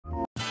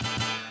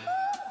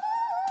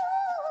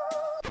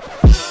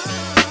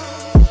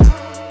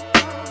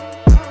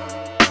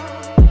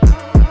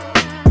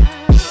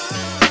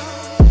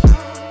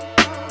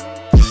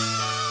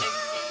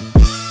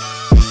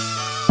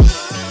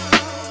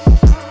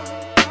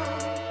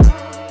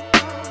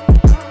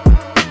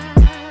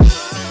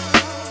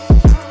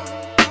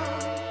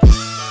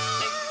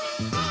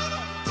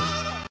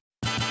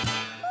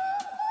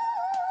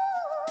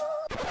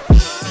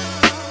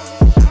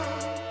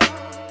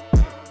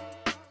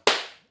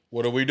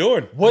What are we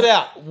doing? What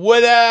up?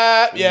 What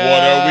up? Yeah.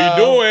 What are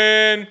we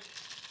doing?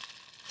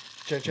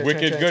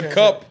 Wicked Good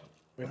Cup.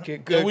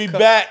 Wicked Good And we Cup.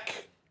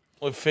 back.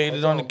 We're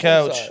faded on the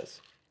couch.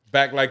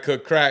 Back like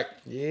cook crack.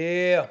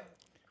 Yeah.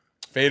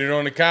 Faded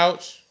on the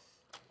couch.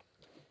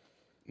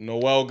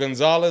 Noel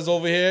Gonzalez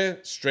over here.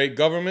 Straight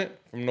government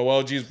from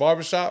Noel G's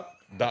Barbershop.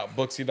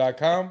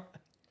 .booksy.com.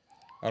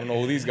 I don't know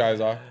who these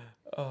guys are.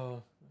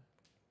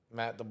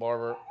 Matt the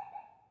barber.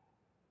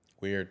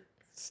 Weird.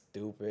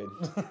 Stupid.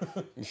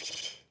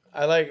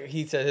 I like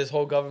he said his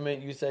whole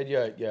government. You said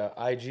your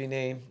IG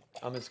name.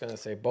 I'm just gonna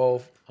say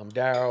both. I'm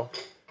Daryl.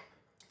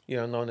 You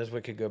know, known as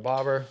Wicked Good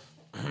Barber.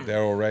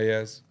 Daryl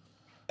Reyes.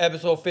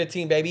 Episode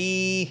 15,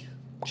 baby.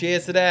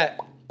 Cheers to that.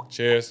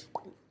 Cheers.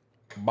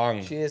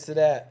 Bang. Cheers to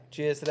that.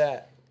 Cheers to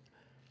that.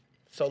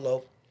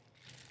 Solo.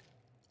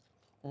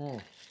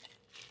 I'm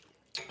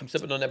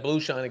sipping on that blue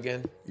shine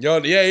again. Yo,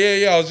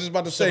 yeah. I was just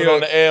about to say, Sipping on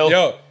the ale.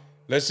 Yo,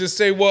 let's just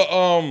say what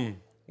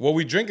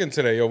we drinking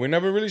today. Yo, we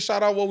never really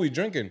shout out what we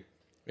drinking.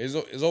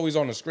 It's always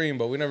on the screen,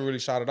 but we never really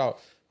shout it out.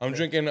 I'm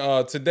drinking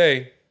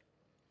today.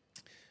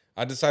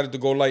 I decided to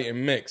go light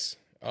and mix.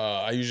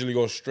 I usually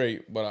go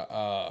straight, but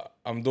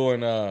I'm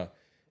doing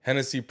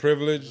Hennessy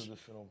Privilege,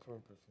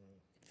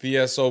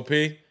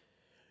 VSOP,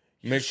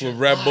 mixed with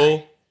Red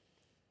Bull.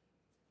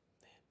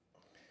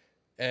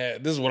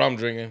 And this is what I'm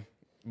drinking.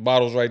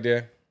 Bottles right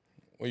there.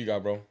 What you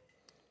got, bro?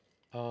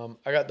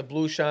 I got the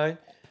blue shine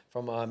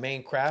from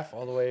Maine Craft,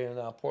 all the way in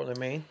Portland,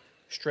 Maine.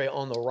 Straight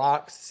on the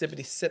rocks,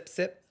 sippity sip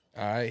sip.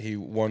 All right, he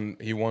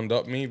won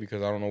up me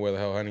because I don't know where the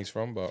hell Henny's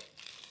from, but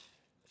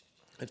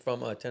It's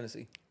from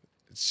Tennessee.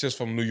 it's just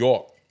from New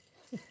York.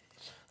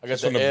 I got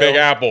from the Big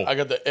Apple. I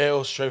got the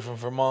ale straight from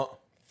Vermont.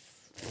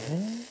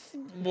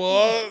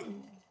 What?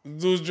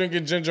 Dude's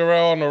drinking ginger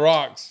ale on the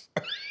rocks.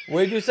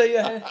 Where'd you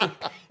say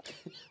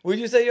Where'd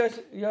you say yours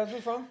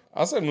was from?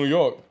 I said New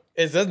York.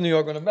 It says New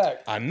York on the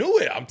back. I knew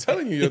it. I'm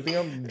telling you. You think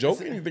I'm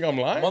joking? You think I'm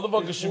lying?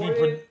 Motherfucker should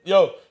be...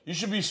 you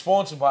should be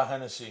sponsored by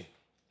Hennessy.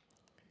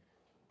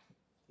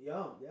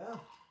 Yeah.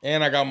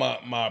 And I got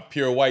my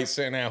pure white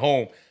sitting at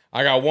home.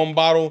 I got one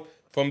bottle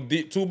from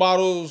two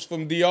bottles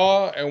from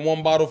DR and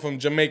one bottle from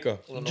Jamaica.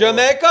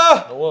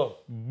 Jamaica! Whoa.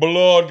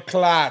 Blood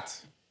clot.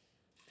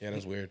 Yeah,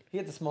 that's weird. He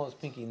had the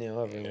smallest pinky nail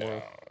ever in the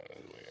world.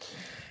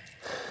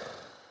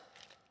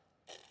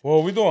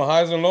 Well, we doing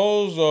highs and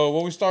lows.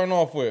 What we starting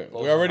off with?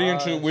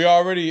 We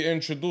already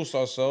introduced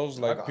ourselves.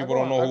 Like people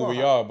don't know who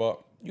we are, but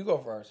You go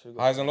first.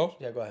 highs and lows.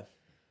 Yeah, go ahead.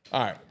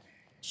 All right.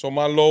 So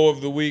my low of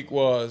the week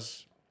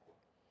was.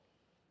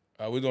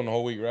 We're doing the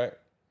whole week, right?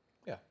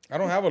 Yeah. I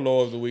don't have a low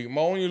of the week.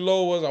 My only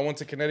low was I went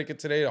to Connecticut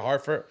today, to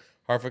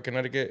Hartford,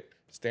 Connecticut,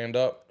 stand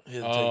up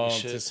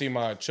to see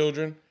my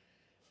children,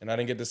 and I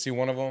didn't get to see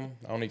one of them.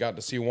 I only got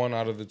to see one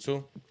out of the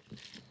two.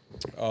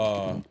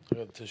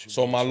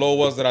 So my low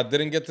was that I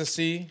didn't get to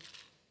see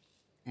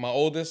my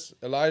oldest,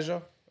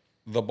 Elijah,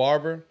 the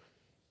barber,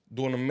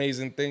 doing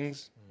amazing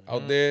things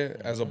out there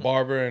as a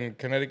barber in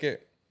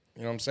Connecticut.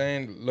 You know what I'm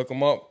saying? Look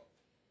him up.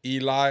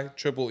 Eli,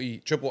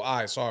 triple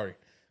I, sorry.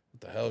 What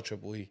the hell,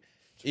 triple E?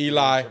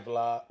 Eli,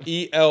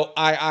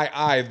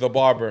 Elii, the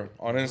barber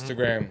on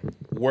Instagram.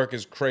 Work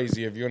is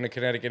crazy. If you're in the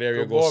Connecticut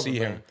area, go see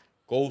him. Man.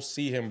 Go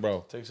see him,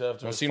 bro. Takes after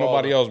Don't his see father.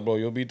 nobody else, bro.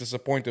 You'll be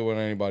disappointed with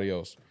anybody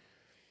else.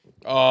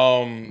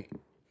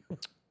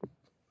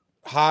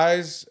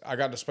 Highs, I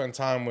got to spend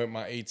time with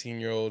my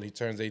 18-year-old. He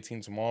turns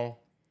 18 tomorrow.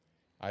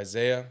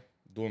 Isaiah,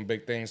 doing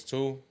big things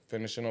too.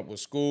 Finishing up with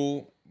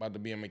school, about to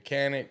be a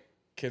mechanic.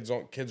 Kids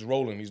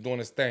rolling. He's doing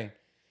his thing.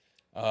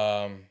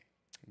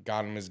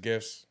 Got him his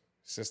gifts.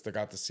 Sister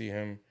got to see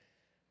him.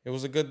 It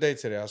was a good day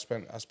today. I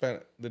spent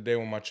the day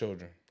with my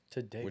children.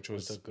 Today which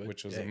was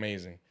day.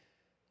 amazing.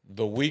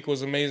 The week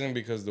was amazing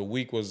because the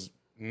week was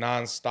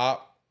nonstop.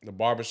 The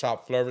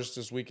barbershop flourished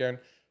this weekend.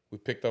 We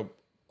picked up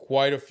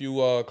quite a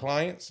few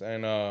clients,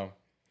 and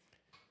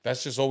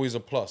that's just always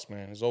a plus,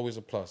 man. It's always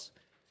a plus.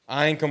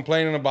 I ain't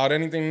complaining about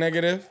anything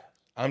negative.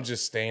 I'm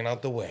just staying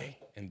out the way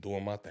and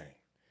doing my thing.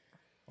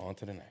 On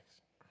to the next.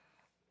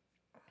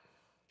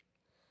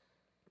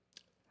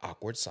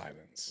 Awkward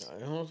silence. I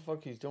don't know what the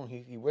fuck he's doing.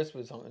 He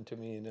whispered something to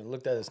me and then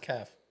looked at his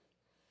calf.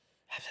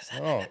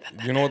 Oh,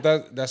 you know what?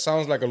 That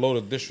sounds like a load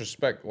of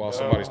disrespect while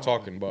somebody's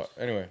talking. But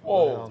anyway.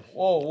 Whoa.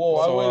 So,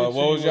 I waited till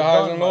what was you your were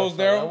highs done, and my lows,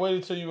 friend. Daryl? I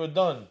waited till you were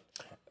done.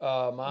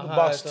 My The box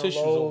highs and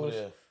tissues over lows.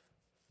 there.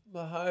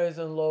 My highs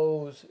and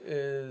lows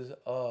is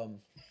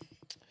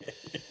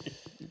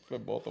You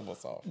put both of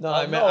us off. No,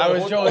 I man, know, I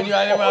was what showing the you.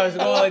 I didn't know I was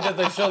going like just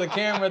to show the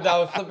camera that I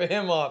was flipping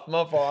him off.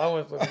 My fault. I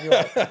wasn't flipping you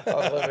off. I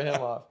was flipping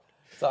him off.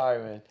 Sorry,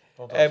 man.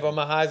 Hey, but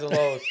my highs and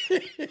lows,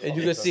 and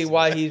you can see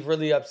why he's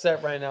really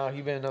upset right now.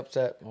 He's been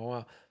upset for a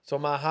while. So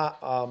my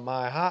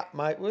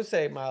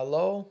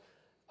low,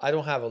 I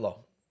don't have a low.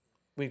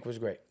 Week was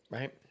great,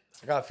 right?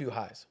 I got a few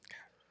highs.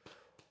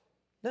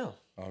 No,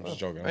 I'm just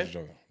joking. right?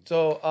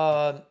 So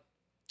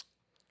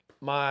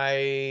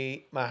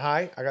my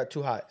high, I got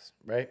two highs,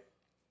 right?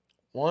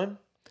 One,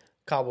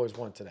 Cowboys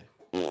won today.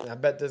 And I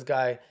bet this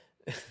guy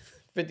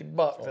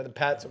 $50 that the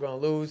Pats are gonna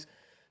lose.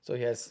 So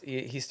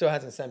he still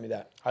hasn't sent me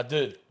that. I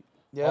did.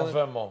 Yeah, On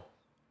Venmo.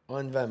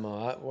 on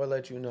Venmo. We'll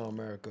let you know,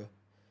 America.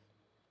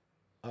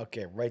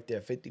 Okay, right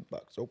there, $50.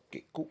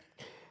 Okay, cool.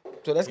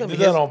 So that's He gonna did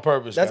be his, that on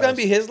purpose. That's gonna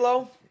guys. be his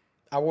low.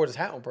 I wore this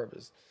hat on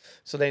purpose,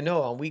 so they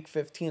know on week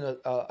 15.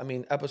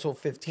 Episode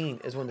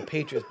 15 is when the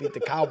Patriots beat the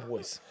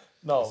Cowboys.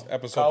 No.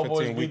 episode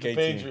Cowboys 15, beat week the 18.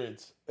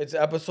 Patriots. It's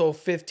episode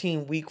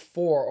 15, week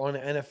 4 on the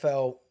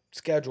NFL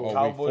schedule. Oh,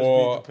 Cowboys week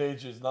 4. beat the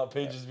Patriots, not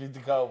Patriots beat the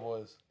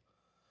Cowboys.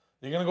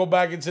 You're gonna go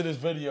back into this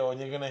video and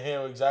you're gonna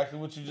hear exactly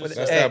what you just But said.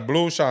 That's Hey. that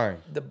blue shine.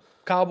 The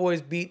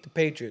Cowboys beat the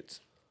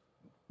Patriots.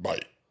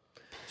 Bite.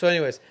 So,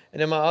 anyways,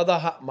 and then my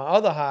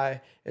other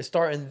high is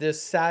starting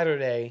this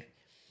Saturday.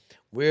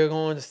 We're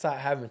going to start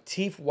having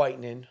teeth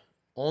whitening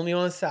only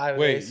on Wait,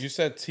 Saturdays. you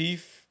said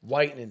teeth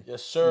Whitening.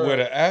 Yes, sir. with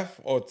an F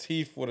or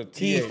teeth with a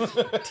Teeth.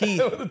 TH?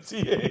 Teeth.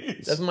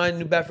 TH. That's my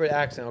New Bedford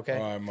accent, okay?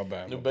 All right, my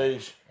bad. New my bad.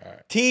 beige.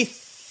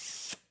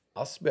 Teeth.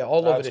 I'll spit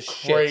all over this That's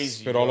shit.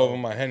 crazy. Spit all bro. over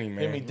my henny,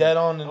 Hit me man. dead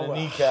on in the wow.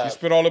 You kneecap.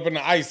 spit all up in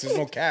the ice. There's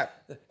no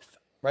cap.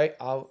 Right?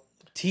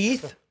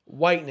 Teeth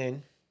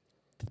whitening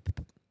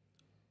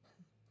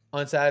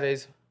on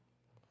Saturdays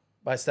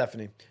by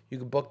Stephanie. You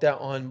can book that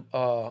on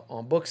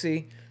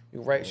Booksy.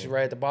 She's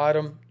right at the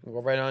bottom. You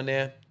go right on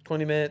there.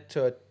 20-minute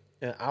to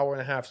an hour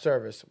and a half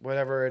service,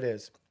 whatever it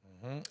is.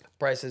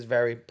 Prices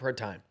vary per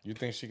time. You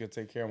think she could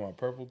take care of my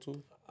purple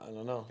tooth? I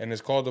don't know. And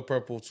it's called the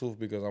purple tooth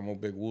because I'm a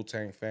big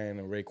Wu-Tang fan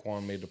and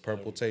Raekwon made the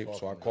purple tape,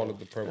 so I call it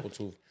the purple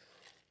tooth.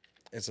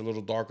 It's a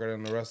little darker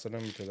than the rest of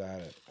them because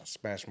I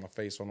smashed my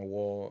face on the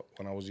wall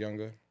when I was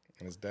younger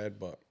and it's dead,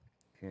 but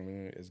you know what I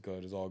mean? It's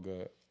good. It's all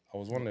good. I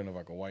was wondering if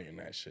I could whiten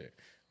that shit.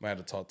 I had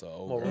to talk to an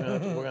old Well, we're girl.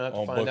 gonna have to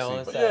On find out Booksy.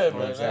 on But yeah, Saturday.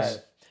 man, that's-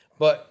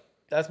 But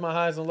that's my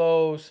highs and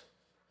lows.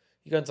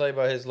 He's gonna tell you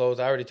about his lows.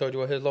 I already told you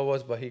what his low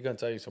was, but he's gonna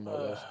tell you some more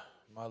lows.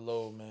 My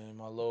low, man.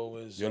 My low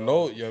is Your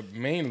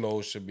main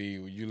low should be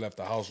you left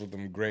the house with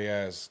them gray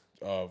ass,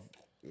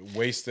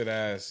 wasted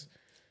ass.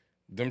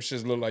 Them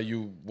shits look like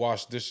you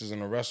wash dishes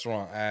in a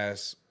restaurant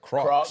ass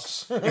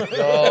Crocs. Crocs.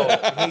 Yo,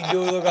 you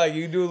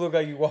do look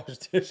like you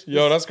washed dishes.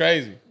 Yo, that's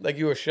crazy. Like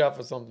you a chef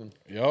or something.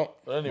 Yo.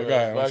 But anyways, Go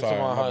ahead. I'm back to sorry,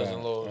 my highs bad.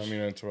 and lows. I didn't mean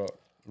to interrupt.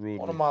 Rudely.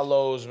 One of my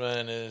lows,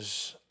 man,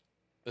 is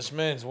this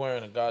man's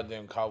wearing a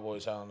goddamn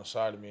Cowboys hat on the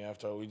side of me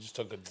after we just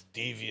took a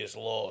devious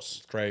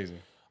loss. Crazy.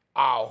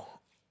 Ow.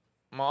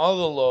 My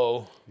other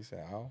low You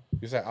said ow?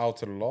 You said ow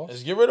to the loss?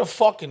 is get rid of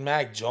fucking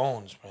Mac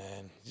Jones,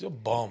 man. He's a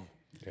bum.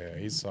 Yeah,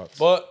 he sucks.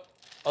 But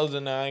other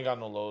than that, I ain't got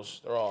no lows.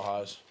 They're all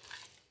highs.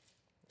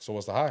 So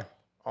what's the high?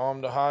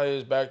 The high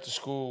is back to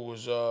school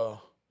was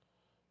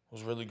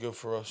really good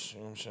for us. You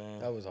know what I'm saying?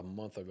 That was a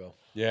month ago.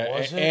 Yeah,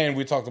 Was it? and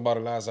we talked about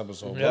it last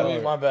episode. Yeah.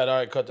 But- My bad. All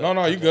right, cut that. No,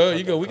 cut you that, good. cut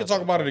You that, good. We cut can talk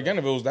that, about cut it again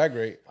if it was that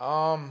great.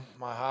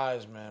 My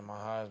highs, man.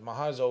 My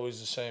highs always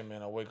the same,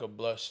 man. I wake up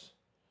blessed.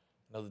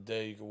 Another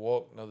day you can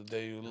walk. Another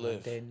day you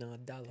live. Day, another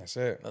dollar. That's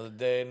it. Another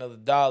day, another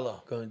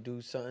dollar. Gonna do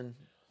something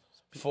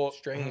For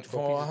strange for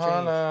for a a piece of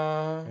change.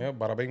 hundred. Yeah,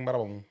 bada bing, bada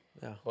boom.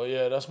 But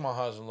yeah, that's my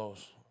highs and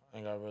lows.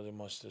 Ain't got really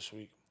much this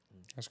week.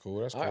 That's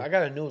cool. That's cool. I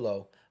got a new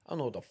low. I don't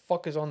know what the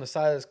fuck is on the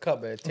side of this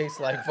cup, but it tastes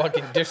like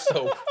fucking dish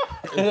soap.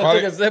 probably- I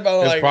took a sip, I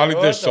was it's like, probably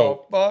what dish the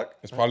soap. fuck?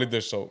 It's probably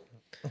dish soap,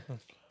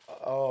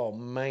 Oh,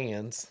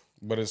 mans.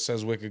 but it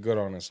says wicked good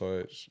on it, so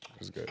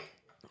it's good.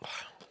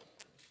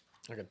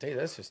 I can tell you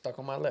that's just stuck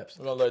on my lips.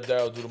 We're gonna let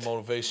Daryl do the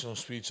motivational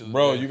speech of the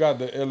Bro, day. you got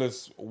the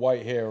illest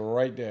white hair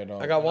right there,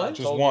 dog. I got one?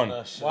 Just Told you one.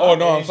 that shit. Oh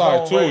no, I'm He's sorry.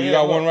 on 2. right You here,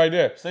 got look. one right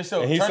there. Stay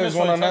still. And he Turn says this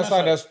one way, on turn that this side.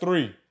 way. That's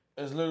 3.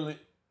 It's literally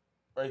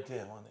right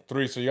there, man.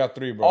 3. So you got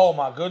 3, bro. Oh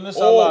my goodness!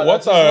 I Oh, lied. what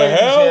That's the his lady's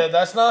hell? hair.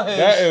 That's not his.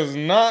 That is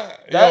not.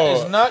 That yo,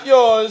 is not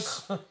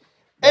yours.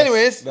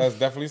 Anyways, That's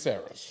definitely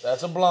Sarah's.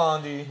 That's a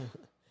blondie.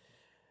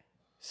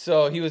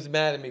 so he was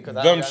mad at me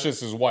because Them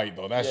shits is white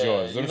though. That's Yeah,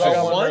 yours. you Them got got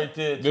shits. one one? right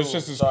there. This too.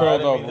 shit is Sorry, I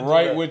curled didn't up mean to do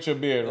right that. with your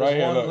beard. There's Right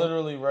here, one look.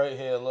 literally right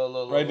here.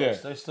 Look, Right there.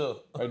 Stay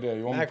still. Right there.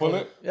 You want me to pull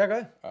it? Yeah, go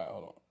ahead. All right,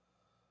 hold on.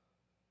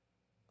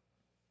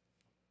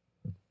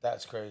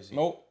 That's crazy.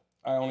 Nope.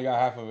 I only got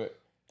half of it.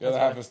 The other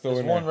half is still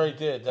There's in one there. right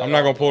there. I'm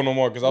not gonna pull no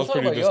more because that was Let's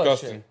talk pretty about your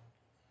disgusting. shit.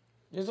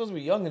 You're supposed to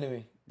be younger than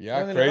me. Yeah, I'm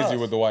Younger than crazy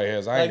us. with the white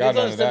hairs. I Like, ain't got it's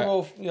none of that.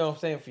 understandable, you know what I'm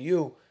saying, for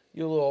you.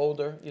 You're a little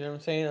older. You know what I'm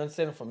saying?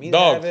 Understandable for me to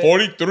Dog, have it.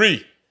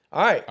 43.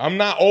 All right, I'm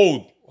not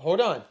old.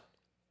 hold on.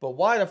 But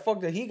why the fuck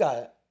did he got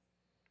it?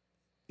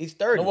 He's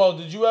 30. Well,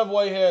 did you have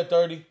white hair at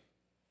 30?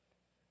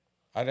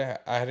 I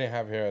didn't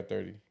have hair at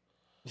 30.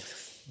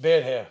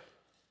 Bad hair.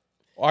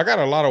 Oh, I got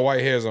a lot of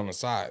white hairs on the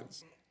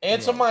sides.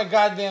 Answer my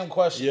goddamn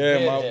question. Yeah,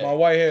 Bad hair. my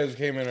white hairs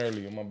came in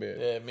early in my bed.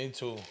 Yeah, me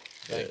too.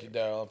 Thank you,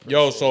 Daryl. I appreciate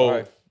Yo, it. so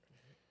Sorry.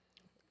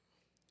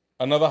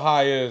 another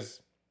high is,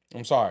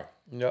 I'm sorry.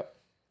 Yep.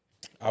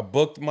 I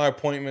booked my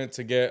appointment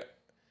to get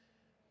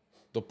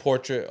the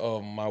portrait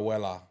of my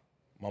abuela,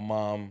 my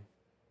mom,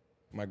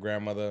 my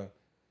grandmother,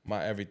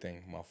 my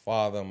everything, my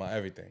father, my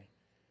everything.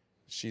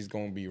 She's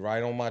going to be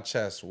right on my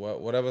chest.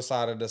 Whatever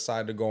side I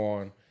decide to go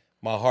on,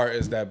 my heart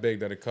is that big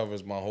that it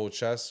covers my whole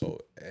chest. So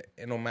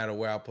it no matter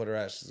where I put her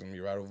at, she's going to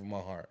be right over my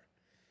heart.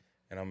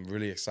 And I'm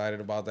really excited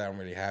about that. I'm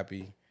really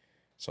happy.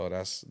 So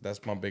that's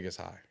my biggest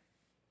high.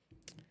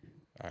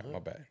 All right, my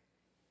bad.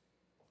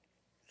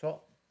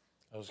 So,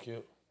 That was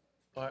cute.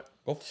 All right.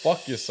 Go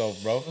fuck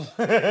yourself, bro.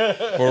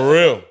 For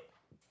real.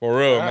 For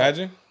real. right.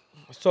 Imagine.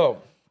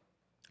 So,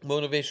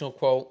 motivational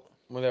quote,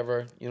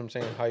 whatever, you know what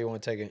I'm saying, how you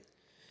want to take it.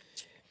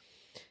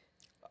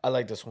 I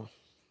like this one.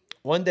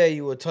 One day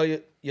you will tell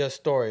your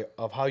story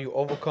of how you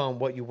overcome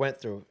what you went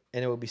through,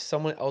 and it will be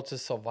someone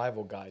else's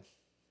survival guide.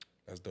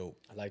 That's dope.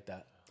 I like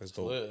that. That's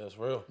dope. That's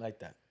real. I like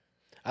that.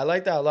 I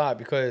like that a lot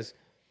because,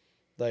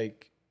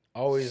 like,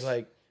 always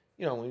like,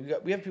 you know, when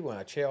we have people in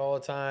our chair all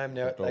the time.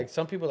 They're, like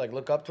some people like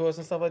look up to us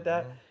and stuff like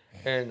that.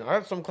 And I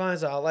have some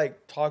clients that I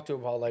like talk to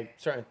about like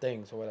certain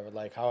things or whatever,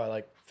 like how I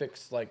like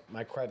fix like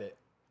my credit.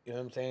 You know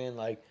what I'm saying?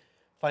 Like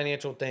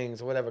financial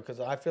things or whatever. Because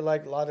I feel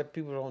like a lot of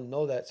people don't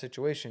know that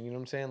situation. You know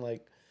what I'm saying?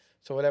 Like,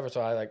 so whatever.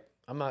 So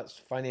I'm not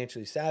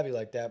financially savvy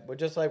like that. But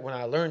just like when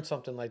I learn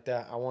something like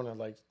that, I want to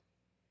like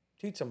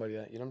teach somebody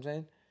that. You know what I'm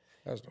saying?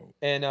 That's dope.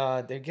 And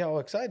they get all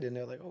excited and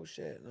they're like, oh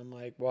shit. And I'm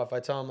like, well, if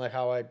I tell them like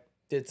how I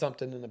did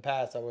something in the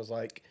past, I was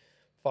like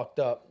fucked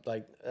up,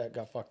 like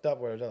got fucked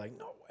up with, they're like,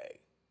 no way.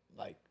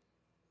 Like,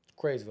 it's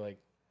crazy. Like,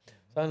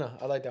 so I don't know.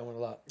 I like that one a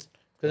lot.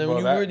 Because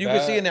Bro, you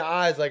can see in their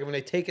eyes, like when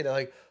they take it, they're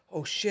like,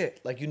 oh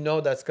shit. Like, you know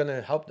that's going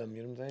to help them.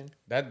 You know what I'm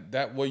saying?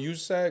 That what you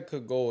said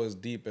could go as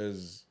deep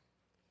as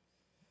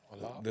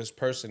this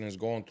person is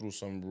going through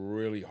some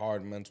really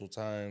hard mental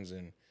times,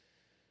 and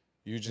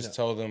you just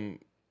tell them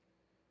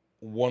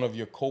one of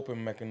your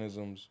coping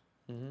mechanisms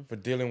for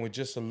dealing with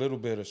just a little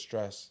bit of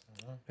stress.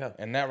 Yeah.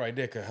 And that right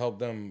there could help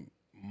them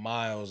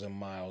miles and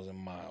miles and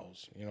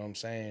miles. You know what I'm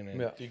saying? And,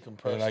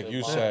 Decompress. and like their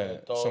you mind, said, their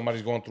thoughts,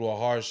 somebody's going through a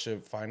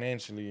hardship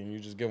financially, and you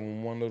just give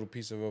them one little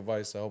piece of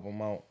advice to help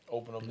them out.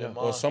 open up their mind.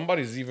 Or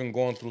somebody's even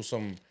going through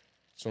some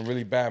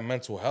really bad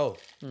mental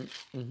health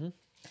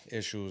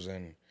issues,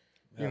 and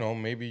you know,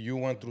 maybe you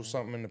went through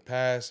something in the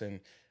past, and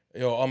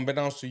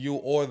unbeknownst to you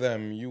or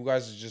them, you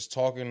guys are just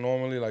talking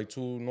normally like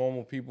two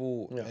normal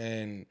people,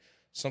 and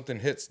something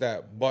hits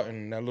that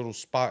button, that little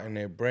spot in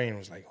their brain.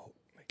 Was like, oh,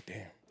 like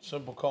damn.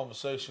 Simple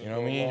conversation. You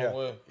know what I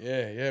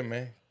mean? Yeah,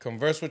 man.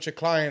 Converse with your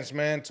clients,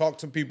 man. Talk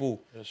to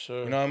people. Yes,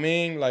 sir. You know what I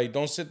mean? Like,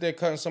 don't sit there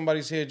cutting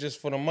somebody's hair just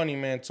for the money,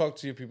 man. Talk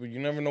to your people. You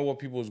never know what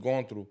people is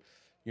going through.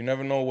 You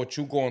never know what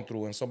you going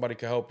through, and somebody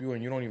can help you,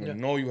 and you don't even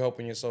know you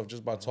helping yourself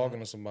just by talking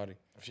to somebody.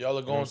 If y'all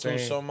are going through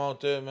something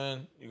out there,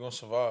 man, you're going to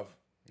survive.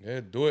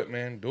 Yeah, do it,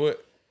 man. Do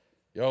it.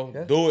 Yo,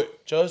 do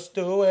it. Just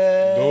do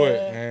it. Do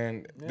it,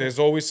 man. There's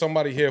always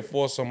somebody here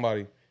for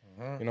somebody.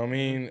 You know what I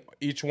mean?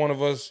 Each one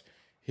of us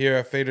here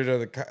at Faded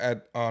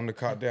on the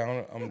Couch.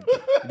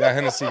 That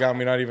Hennessy got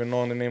me not even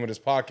knowing the name of this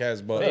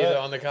podcast, but Faded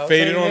on the Couch.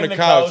 Faded on the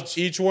couch.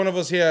 Each one of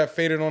us here at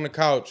Faded on the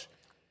Couch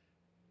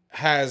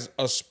has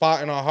a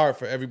spot in our heart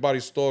for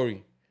everybody's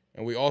story.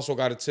 And we also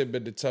got a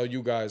tidbit to tell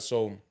you guys.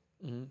 So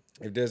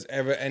if there's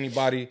ever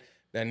anybody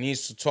that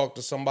needs to talk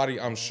to somebody,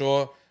 I'm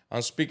sure,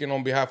 I'm speaking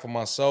on behalf of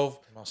myself,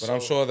 but I'm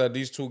sure that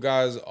these two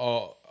guys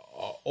are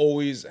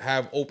always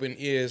have open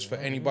ears for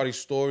anybody's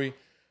story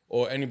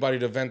or anybody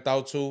to vent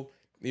out to,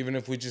 even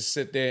if we just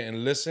sit there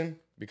and listen,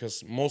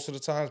 because most of the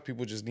times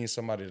people just need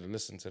somebody to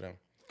listen to them.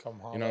 You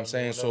know what I'm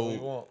saying?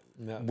 So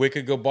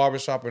Wicked Good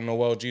Barbershop and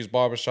Noel G's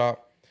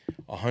Barbershop,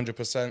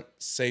 100%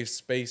 safe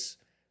space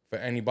for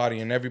anybody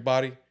and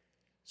everybody.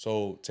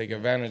 So take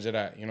advantage of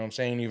that. You know what I'm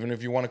saying? Even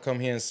if you want to come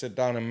here and sit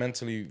down and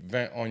mentally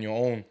vent on your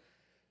own,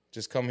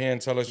 just come here and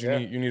tell us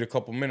you need a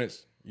couple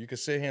minutes. You can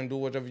sit here and do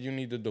whatever you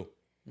need to do.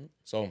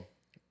 So,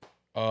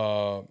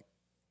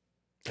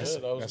 that's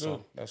good.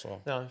 That's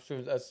all. No, it's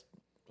true. That's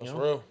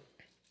real.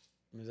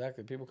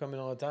 Exactly. People come in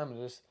all the time and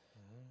just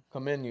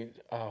come in.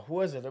 Who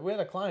was it? We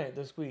had a client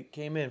this week,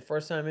 came in,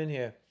 first time in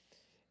here,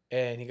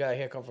 and he got a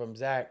haircut from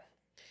Zach.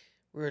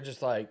 We were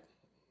just like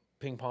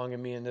ping-ponging,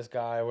 me and this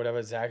guy or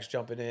whatever. Zach's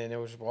jumping in.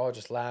 We're all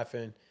just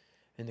laughing.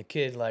 And the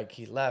kid, like,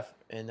 he left.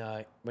 And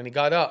when he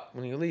got up,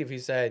 when he leave, he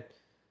said,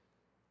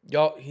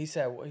 he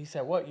said,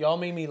 what? Y'all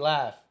made me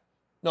laugh.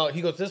 No,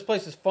 he goes, this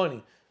place is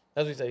funny.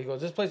 That's what he said. He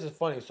goes, this place is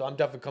funny, so I'm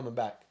definitely coming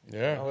back.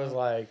 Yeah. I was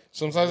like...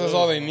 Sometimes that's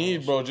all they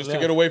need, bro, just to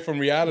get away from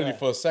reality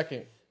for a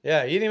second.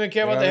 Yeah, he didn't even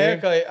care about the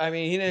haircut. I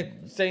mean, he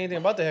didn't say anything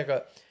about the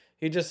haircut.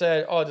 He just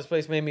said, oh, this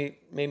place made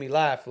me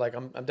laugh. Like,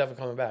 I'm definitely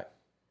coming back.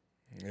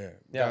 Yeah.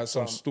 Got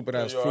some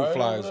stupid-ass fruit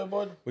flies.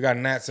 We got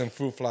gnats and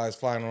fruit flies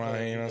flying around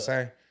here, you know what I'm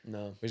saying?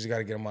 No. We just got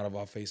to get them out of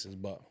our faces,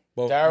 but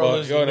Daryl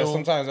is the new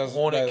sometimes that's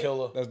hornet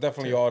killer. That's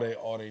definitely all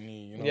they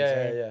need. You know what I'm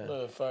saying?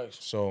 Yeah. Facts.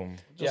 So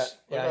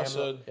I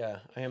said,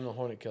 I am the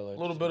hornet killer. a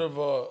little bit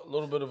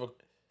of a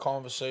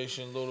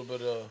conversation, a little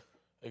bit of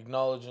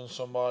acknowledging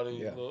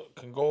somebody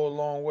can go a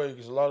long way,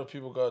 because a lot of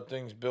people got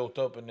things built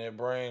up in their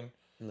brain,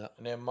 in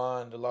their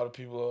mind. A lot of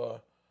people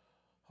are,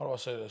 how do I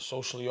say that,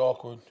 socially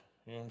awkward.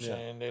 You know what I'm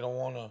saying? They don't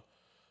want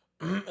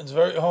to. It's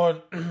very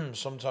hard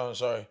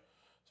sometimes. It's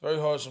very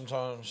hard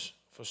sometimes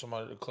for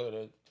somebody to clear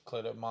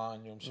that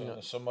mind. You know what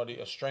I'm saying?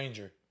 A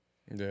stranger.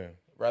 Yeah.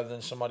 Rather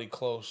than somebody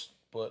close.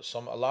 But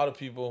a lot of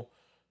people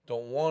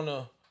don't want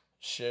to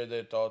share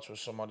their thoughts with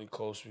somebody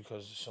close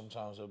because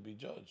sometimes they'll be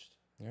judged.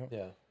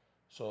 Yeah.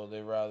 So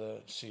they rather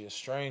see a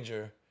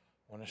stranger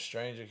when a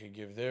stranger could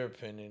give their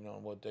opinion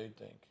on what they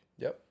think.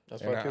 Yep.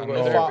 That's And why I people know-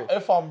 go to therapy.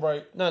 If I'm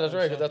right. No, that's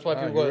right. Because that's why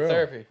people Nah, go you to real.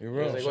 therapy. You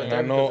real. They go to And I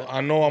therapy know, because-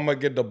 I know, I'm gonna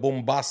get the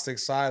bombastic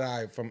side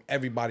eye from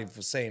everybody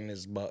for saying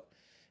this, but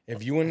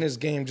if you in this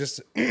game just,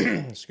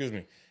 excuse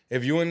me,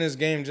 if you in this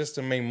game just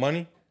to make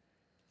money,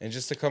 and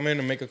just to come in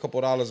and make a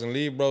couple dollars and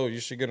leave, bro, you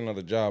should get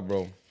another job,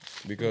 bro,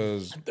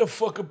 because Get the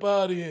fuck up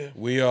out of here.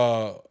 we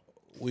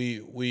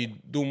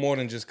do more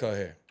than just cut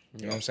hair.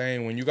 You know what I'm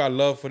saying? When you got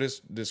love for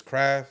this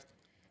craft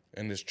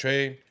and this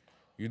trade,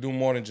 you do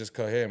more than just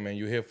cut hair, man.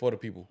 You're here for the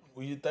people.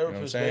 We your You know what I'm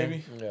therapist, saying?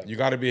 baby. Yeah. You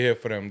got to be here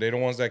for them. They're the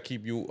ones that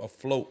keep you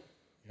afloat.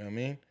 You know what I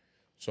mean?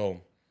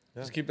 So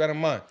just keep that in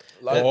mind.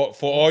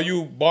 For all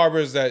you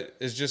barbers that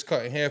is just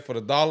cutting hair for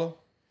the dollar,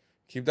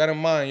 keep that in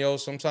mind, yo.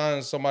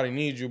 Sometimes somebody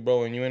needs you,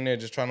 bro, and you in there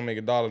just trying to make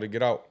a dollar to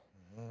get out.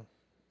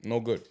 No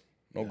good.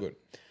 No good.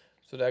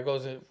 So that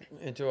goes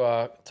into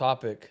our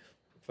topic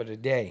for the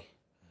day.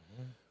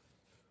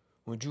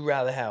 Would you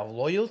rather have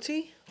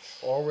loyalty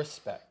or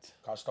respect?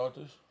 Can I start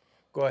this?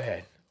 Go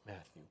ahead,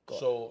 Matthew.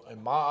 So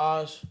in my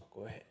eyes,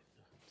 Go ahead.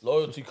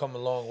 loyalty come a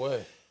long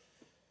way.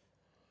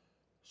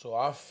 So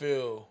I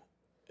feel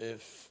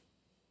if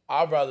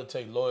I'd rather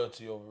take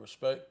loyalty over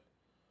respect,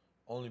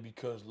 only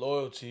because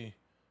loyalty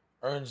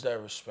earns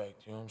that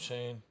respect. You know what I'm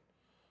saying?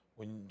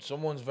 When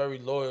someone's very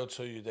loyal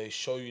to you, they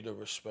show you the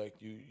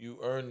respect. You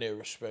earn their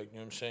respect. You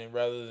know what I'm saying?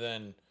 Rather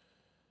than,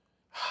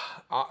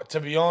 to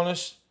be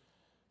honest,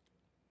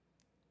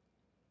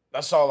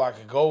 that's all I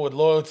could go with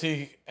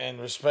loyalty and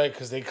respect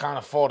because they kind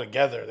of fall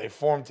together. They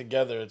form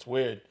together. It's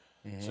weird.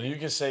 So you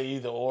can say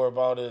either or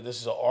about it.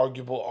 This is an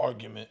arguable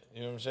argument.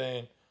 You know what I'm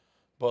saying?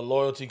 But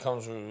loyalty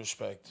comes with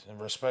respect, and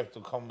respect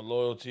will come with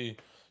loyalty.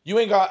 You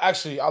ain't got,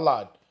 actually, I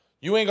lied.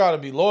 You ain't got to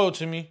be loyal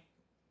to me,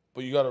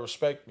 but you got to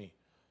respect me.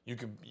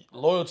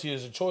 Loyalty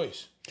is a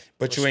choice.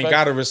 But you ain't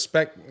got to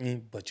respect me,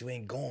 but you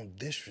ain't going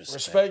to disrespect.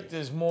 Respect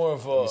is more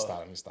of a...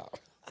 Let me stop.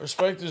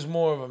 Respect is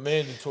more of a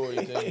mandatory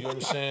thing. You know what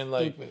I'm saying?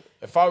 Like,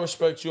 if I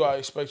respect you, I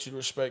expect you to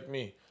respect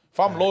me. If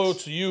I'm loyal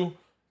to you,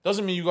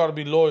 doesn't mean you got to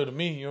be loyal to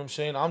me. You know what I'm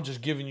saying? I'm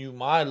just giving you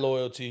my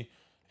loyalty,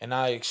 and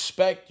I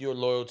expect your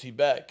loyalty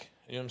back.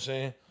 You know what I'm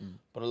saying?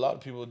 But a lot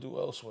of people do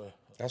elsewhere.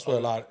 That's what a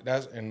lot.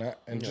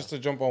 Just to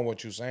jump on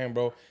what you're saying,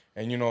 bro.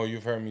 And you know,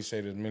 you've heard me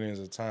say this millions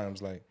of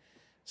times. Like,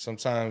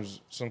 sometimes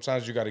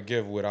you got to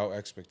give without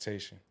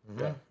expectation. You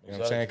know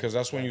what I'm saying? Because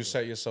that's when you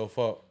set yourself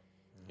up.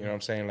 You know what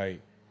I'm saying? Like,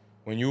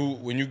 when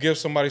you give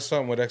somebody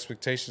something with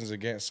expectations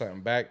against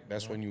something back,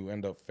 that's when you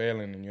end up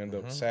failing and you end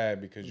up sad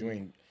because you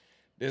ain't.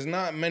 There's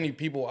not many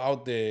people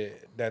out there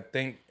that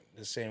think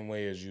the same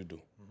way as you do.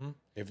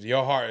 If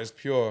your heart is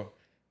pure,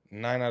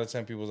 9 out of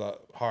 10 people's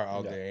heart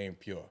out there ain't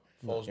pure.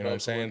 You know what I'm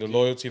saying? The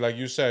loyalty, like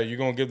you said, you're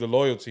gonna give the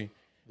loyalty.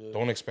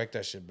 Don't expect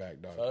that shit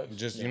back, dog. Facts.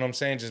 Just you know what I'm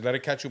saying? Just let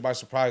it catch you by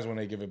surprise when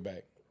they give it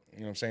back. You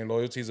know what I'm saying?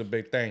 Loyalty is a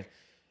big thing.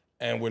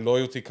 And with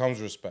loyalty comes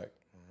respect.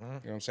 You know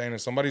what I'm saying?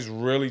 If somebody's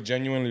really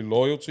genuinely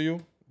loyal to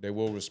you, they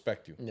will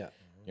respect you. Yeah.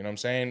 You know what I'm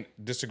saying?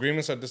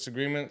 Disagreements are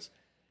disagreements.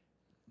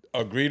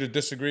 Agree to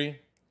disagree.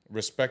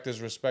 Respect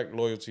is respect.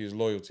 Loyalty is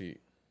loyalty.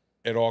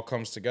 It all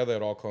comes together.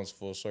 It all comes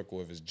full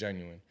circle if it's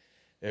genuine.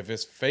 If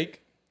it's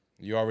fake,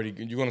 you're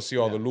gonna see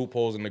all the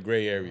loopholes and the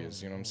gray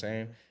areas. You know what I'm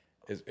saying?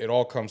 It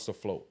all comes to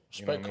float.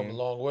 You know Respect what I come mean? a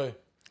long way.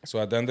 So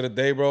at the end of the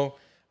day, bro,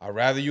 I'd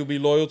rather you be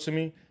loyal to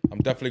me. I'm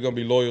definitely gonna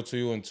be loyal to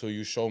you until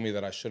you show me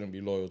that I shouldn't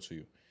be loyal to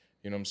you.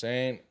 You know what I'm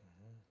saying?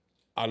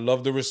 I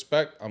love the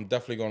respect. I'm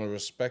definitely gonna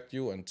respect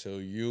you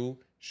until you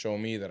show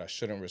me that I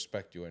shouldn't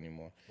respect you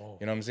anymore. You know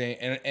what I'm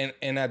saying?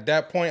 And at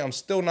that point, I'm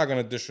still not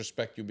gonna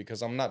disrespect you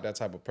because I'm not that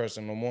type of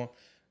person no more.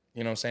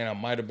 You know what I'm saying? I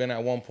might have been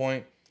at one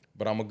point,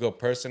 but I'm a good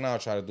person now. I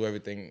try to do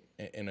everything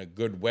in a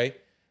good way.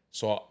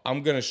 So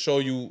I'm gonna show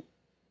you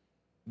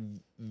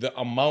the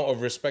amount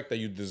of respect that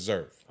you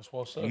deserve. That's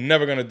well said. I'm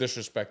never gonna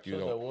disrespect you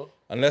Said that though, well.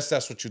 unless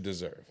that's what you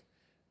deserve.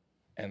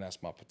 And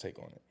that's my take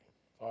on it.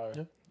 All right.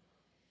 So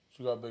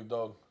you got big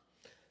dog.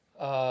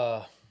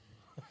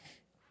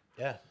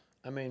 Yeah.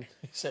 I mean,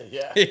 He said,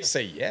 yeah. He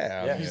say,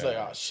 yeah. Yeah. He's like,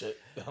 oh, shit.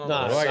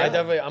 nah, do I I got?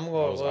 definitely, I'm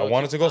going. I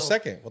wanted to go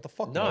second. What the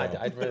fuck? No, bro?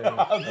 I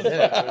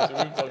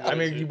really. I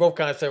mean, you both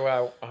kind of say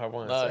what I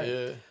want to Nah,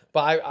 say. yeah.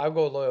 But I'll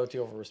go loyalty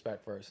over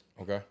respect first.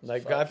 Okay.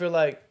 Like, I feel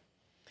like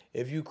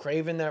if you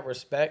craving that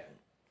respect,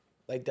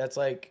 like that's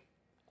like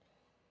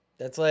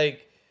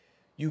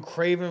you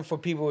craving for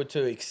people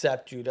to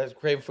accept you. That's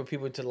craving for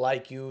people to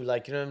like you.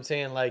 Like, you know what I'm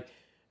saying? Like,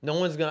 not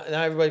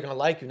everybody's gonna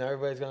like you. Not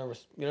everybody's gonna,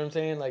 you know what I'm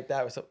saying? Like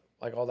that,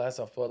 like all that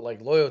stuff. But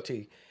like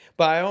loyalty.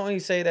 But I only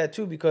say that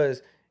too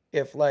because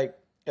if I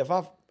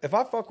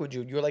fuck with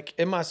you, you're like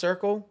in my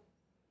circle.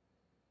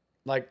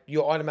 Like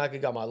you automatically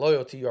got my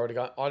loyalty. You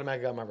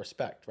automatically got my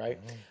respect, right?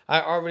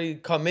 I already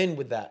come in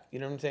with that. You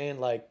know what I'm saying?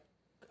 Like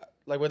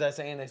what that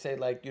saying? They say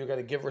like you got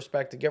to give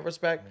respect to get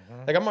respect.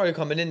 Like I'm already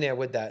coming in there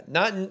with that,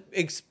 not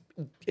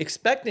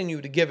expecting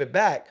you to give it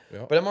back,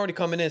 but I'm already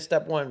coming in.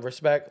 Step one: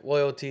 respect,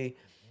 loyalty.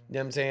 You know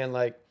what I'm saying?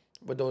 Like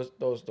with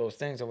those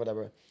things or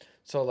whatever.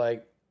 So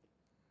like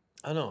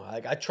I don't know.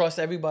 Like I trust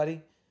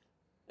everybody.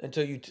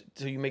 until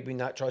you make me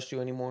not trust you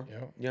anymore. Yeah.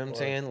 You know what I'm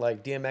saying?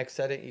 Like DMX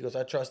said it. He goes,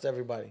 I trust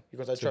everybody. He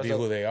goes, I To trust be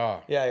who they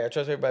are. Yeah, I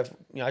trust everybody.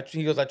 You know,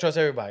 he goes, I trust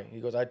everybody. He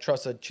goes, I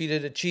trust a cheater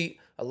to cheat,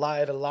 a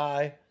liar to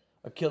lie,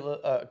 a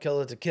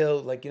killer to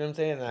kill. Like, you know what I'm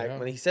saying? And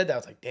when he said that, I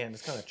was like, damn,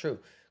 that's kind of true.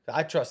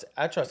 I trust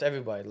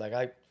everybody.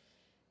 Like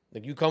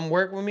you come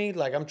work with me,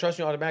 like I'm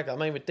trusting you automatically. I'm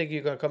not even thinking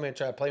you're gonna come in and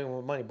try to play with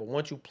my money. But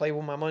once you play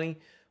with my money,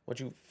 once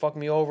you fuck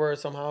me over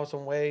somehow,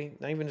 some way,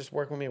 not even just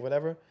work with me or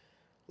whatever,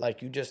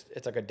 like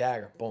it's like a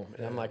dagger, boom.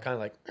 And I'm like kind of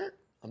like,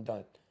 I'm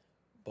done.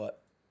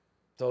 But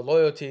so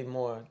loyalty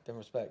more than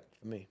respect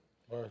for me.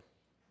 Word.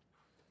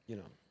 You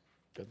know,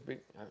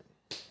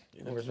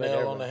 because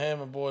nail on the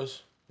hammer,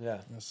 boys. Yeah,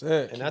 that's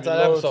it. And that's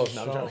our episode.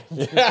 No, I'm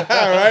joking.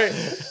 Yeah, right.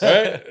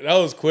 That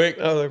was quick.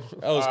 That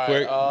was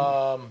quick.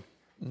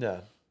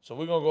 Yeah. So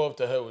we're gonna go off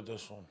the head with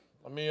this one.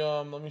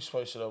 Let me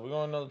spice it up. We're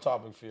going another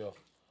topic for y'all.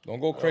 Don't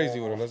go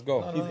crazy with it. Let's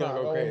go. He's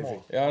gonna go crazy.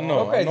 Yeah, I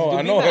know. Crazy.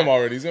 I know him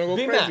already. He's gonna go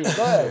crazy.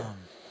 Go ahead.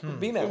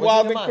 B-Mac,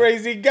 Wild and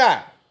crazy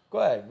guy. Go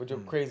ahead with your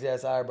crazy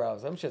ass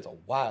eyebrows. Them shits are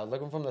wild.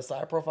 Looking from the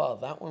side profile,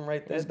 that one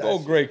right there. Let's go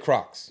gray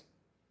Crocs.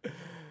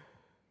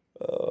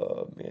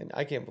 Oh man,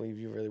 I can't believe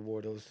you really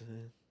wore those.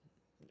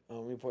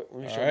 Let me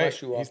show right. my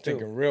shoe off He's too.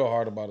 thinking real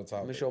hard about the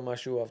topic. Let me show my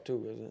shoe off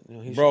too.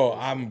 Bro,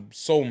 I'm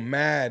so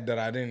mad that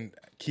I didn't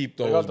keep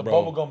those, They got the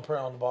bro. bubblegum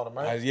print on the bottom,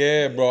 right?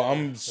 Yeah, bro. I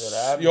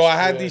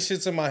had these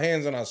shits in my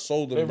hands and I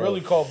sold them. They bro.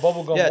 really call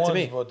bubblegum to ones,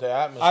 me. but the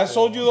atmosphere. I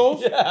sold you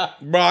those? Yeah.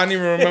 Bro, I didn't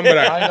even remember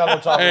that. I ain't got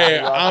no topic. Hey,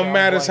 I'm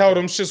mad as hell.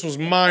 Them shits was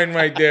mine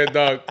right there,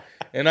 dog.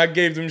 And I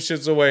gave them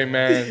shits away,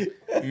 man.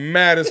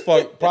 Mad as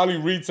fuck. Probably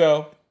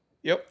retail.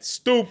 Yep.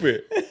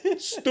 Stupid.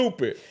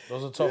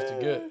 Those are tough to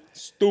get.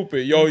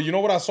 Stupid. Yo, you know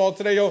what I saw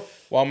today, yo?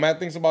 While Matt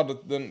thinks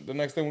about the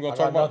next thing we're going to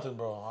talk I got about. nothing,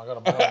 bro. I got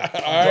a blank.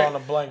 I'm drawing a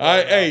blank. All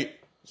right, hey.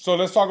 So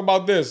let's talk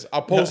about this. I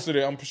posted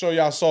it. I'm sure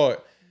y'all saw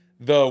it.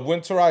 The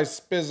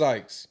winterized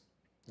Spizikes.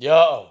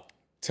 Yo.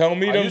 Tell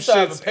me them used to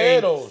have a shits pair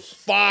of ain't those.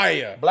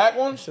 fire. Black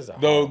ones? The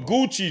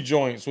Gucci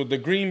joints with the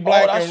green,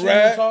 black, that's and what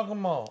you're red. talking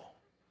about.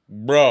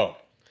 Bro,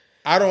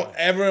 I don't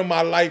ever in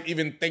my life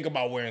even think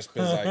about wearing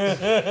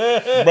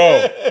Spizikes.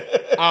 Bro,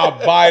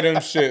 I'll buy them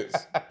shits.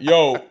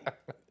 Yo,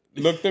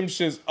 look them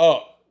shits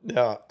up.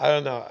 Yeah, I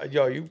don't know.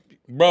 Yo, you.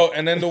 Bro,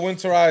 and then the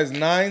winterized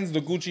 9s,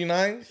 the Gucci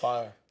 9s.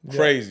 Fire.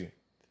 Crazy.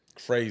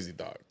 Crazy,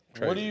 dog.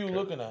 Crazy, What are you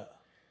looking at?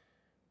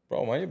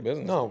 Bro, mind your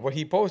business. No, what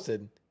he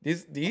posted.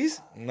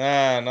 These?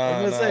 Nah.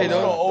 gonna say,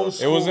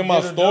 It was in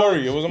my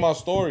story. It was in my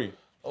story.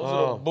 Those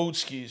are the boot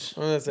skis.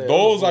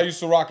 Those I used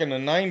to rock in the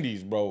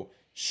 90s, bro.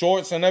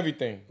 Shorts and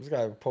everything. This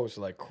guy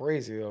posted like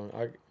crazy though.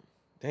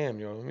 Damn,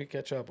 yo, let me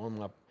catch up on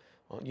my.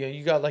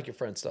 You got like your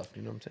friend stuff.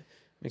 You know what I'm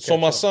saying? So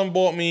my son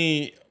bought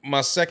me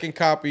my second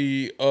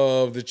copy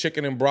of the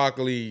chicken and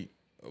broccoli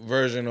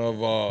version of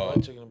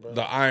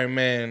the Iron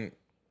Man,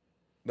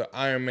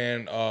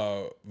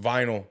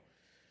 vinyl.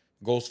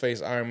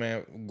 Ghostface Iron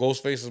Man.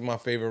 Ghostface is my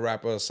favorite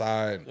rapper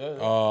aside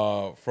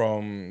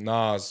from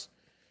Nas.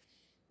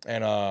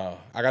 And I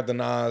got the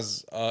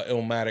Nas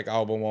Illmatic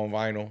album on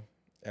vinyl.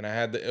 And I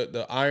had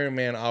the Iron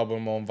Man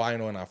album on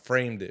vinyl and I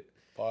framed it.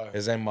 Fire.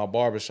 It's in my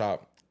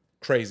barbershop.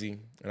 Crazy.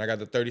 And I got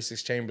the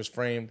 36 Chambers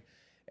framed.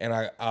 And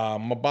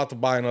I'm about to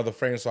buy another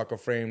frame so I can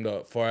frame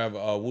the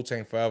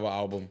Wu-Tang Forever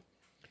album.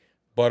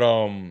 But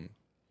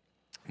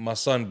my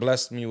son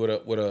blessed me with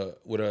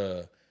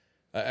a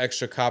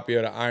extra copy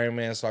of the Iron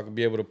Man so I could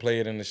be able to play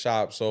it in the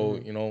shop. So,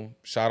 you know,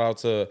 shout out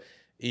to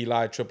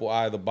Eli Triple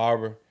I the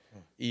Barber.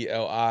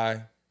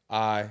 ELI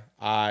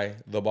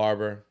the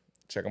Barber.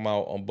 Check him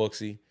out on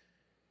Booksy.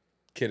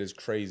 Kid is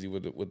crazy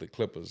with the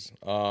Clippers.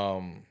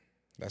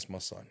 That's my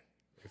son.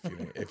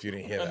 If you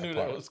didn't hear that I knew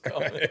part. that was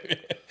coming.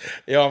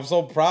 Yo, I'm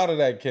so proud of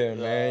that kid,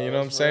 man. You know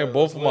what I'm saying?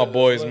 Both of my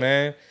boys,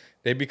 man.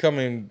 They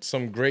becoming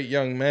some great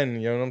young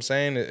men. You know what I'm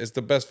saying? It's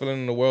the best feeling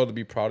in the world to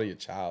be proud of your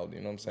child. You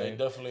know what I'm saying?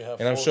 They definitely have.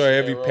 And I'm sure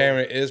every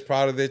parent is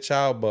proud of their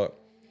child, but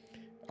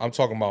I'm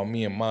talking about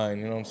me and mine.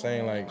 You know what I'm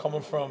saying? Like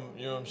coming from,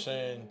 you know what I'm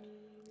saying?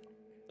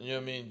 You know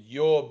what I mean?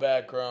 Your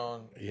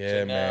background.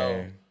 Yeah,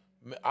 man.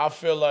 I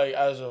feel like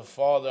as a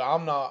father,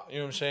 I'm not, you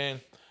know what I'm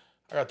saying?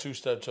 I got 2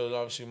 stepchildren.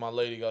 Obviously, my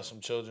lady got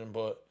some children,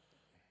 but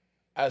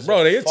as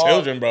they your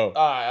children, bro. All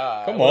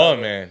right, Come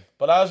on, man.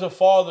 But as a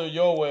father,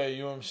 your way,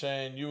 you know what I'm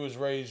saying? You was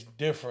raised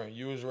different.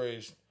 You was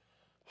raised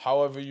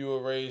however you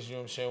were raised, you know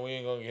what I'm saying? We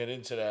ain't going to get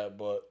into that,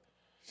 but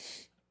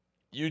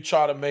you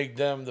try to make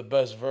them the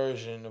best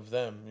version of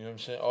them, you know what I'm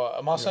saying? Or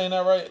am I saying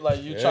that right?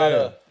 Like, you try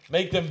to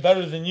make them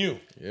better than you.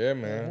 Yeah,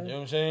 man. You know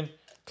what I'm saying?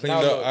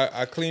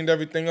 I cleaned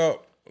everything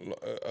up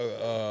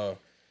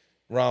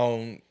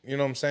around, you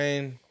know what I'm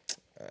saying?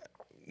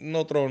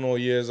 No throwing no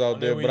years out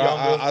there, but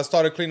I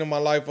started cleaning my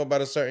life up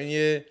at a certain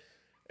year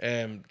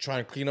and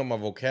trying to clean up my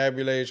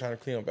vocabulary, trying to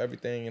clean up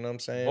everything, you know what I'm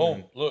saying? Boom,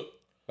 and look.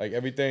 Like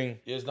everything.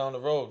 Years down the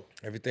road.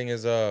 Everything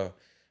is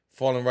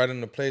falling right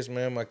into place,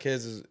 man. My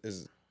kids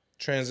is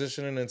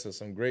transitioning into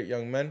some great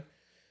young men.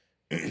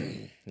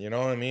 You know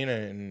what I mean?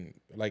 And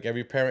like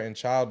every parent and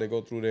child, they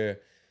go through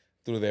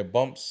their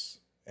bumps.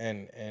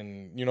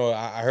 And you know,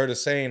 I heard a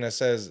saying that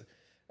says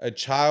a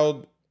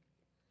child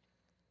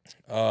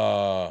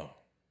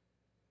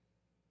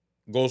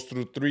goes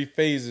through 3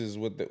 phases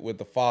with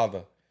the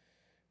father.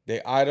 They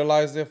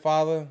idolize their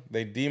father,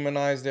 they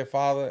demonize their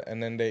father,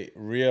 and then they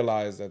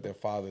realize that their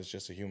father is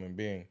just a human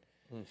being.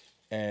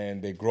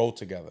 And they grow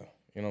together.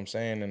 You know what I'm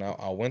saying? And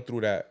I went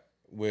through that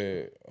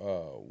with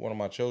one of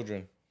my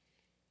children.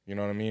 You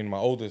know what I mean? My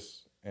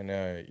oldest. And,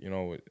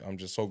 I'm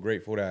just so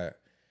grateful that,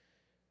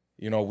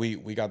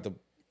 we got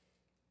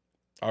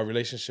our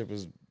relationship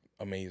is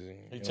amazing.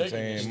 You know what I'm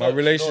saying? My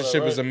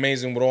relationship is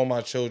amazing with all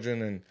my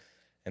children.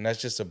 And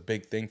that's just a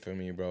big thing for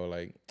me, bro.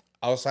 Like,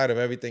 outside of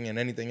everything and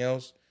anything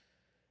else,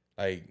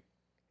 like,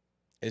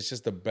 it's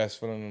just the best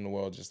feeling in the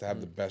world just to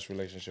have the best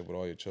relationship with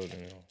all your children,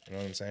 you know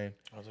what I'm saying?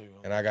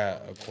 And I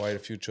got quite a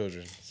few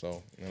children,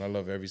 so, and I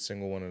love every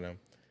single one of them.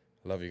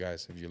 I love you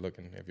guys if you're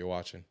looking, if you're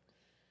watching.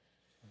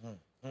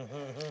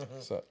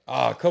 So,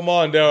 come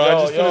on, Daryl.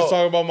 I just finished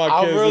talking about my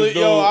kids.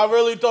 I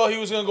really thought he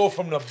was going to go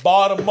from the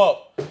bottom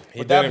up.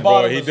 He didn't,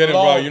 bro. He didn't,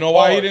 bro. You know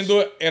why he didn't do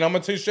it? And I'm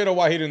going to tell you straight up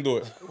why he didn't do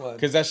it.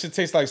 Because that shit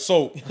tastes like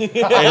soap. And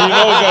he knows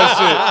that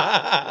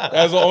shit.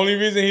 That's the only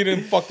reason he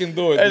didn't fucking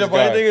do it. And the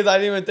funny thing is, I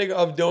didn't even think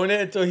of doing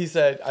it until he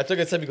said, I took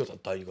a sip. He goes, I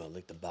thought you were going to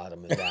lick the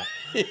bottom of that.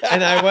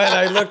 And I went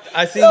and I looked.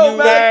 I seen you.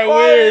 Mad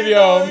weird,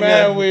 yo.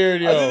 Mad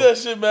weird, yo. I did that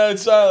shit mad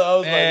silent. I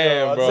was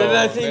like, bro. So then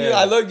I seen you.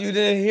 I looked. You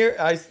didn't hear.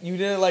 You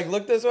didn't like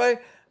look this way.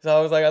 So I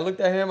was like, I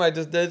looked at him. I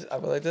just did. I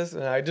was like this,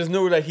 and I just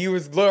knew that he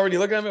was already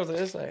looking at me. I was like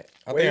this. Like,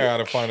 I think I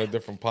gotta find a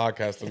different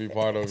podcast to be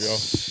part of, yo.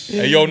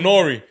 Hey, yo,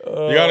 Nori,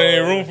 you got any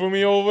room for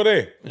me over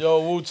there?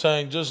 Yo,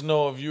 Wu-Tang, just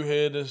know if you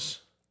hear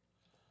this,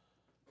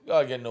 you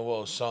gotta get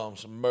Noel something,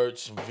 some merch,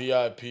 some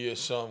VIP or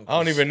something. I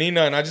don't even need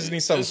nothing. I just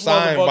need something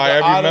signed by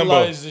every member.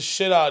 Idolize the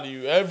shit out of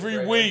you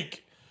every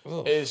week.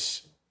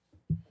 It's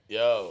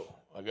yo,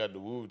 I got the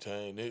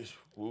Wu-Tang this,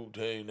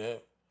 Wu-Tang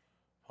that.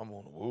 I'm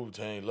on the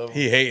Wu-Tang level.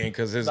 He hating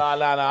because his. Nah.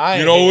 I ain't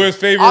you know who his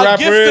favorite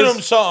rapper is? I gifted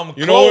him something.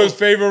 You know who his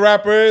favorite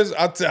rapper is?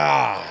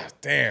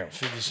 Damn.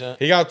 50 Cent.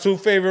 He got 2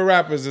 favorite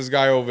rappers. This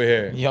guy over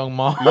here, Young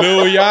Mom,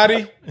 Lil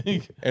Yachty,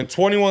 and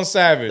 21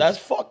 Savage. That's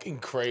fucking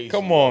crazy.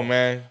 Come on,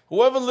 man.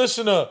 Whoever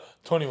listen to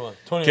 21.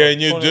 Can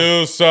you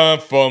do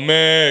something for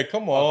me?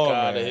 Come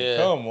on, man. Here.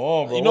 Come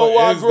on, bro. You know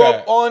what I grew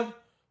up on?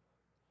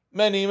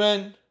 Many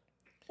men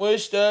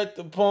wish that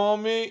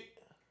upon me.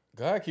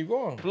 Go ahead, keep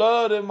going.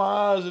 Blood in my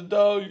eyes, a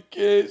dog you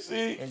can't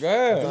see. Go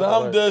ahead. Cause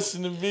I'm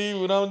destined to be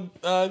when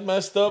I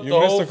messed up you the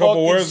missed whole a couple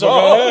fucking words, song.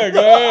 Go ahead, go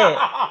ahead.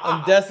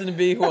 I'm destined to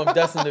be who I'm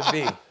destined to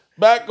be.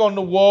 Back on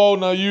the wall,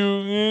 now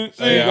you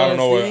see. Hey, I don't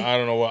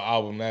know what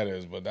album that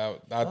is, but I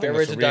think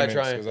it's a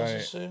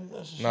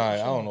remix. I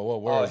don't know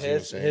what words he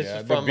was saying.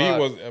 Yeah. The beat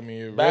was, I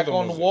mean, Back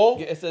on the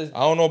wall. It says. I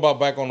don't know about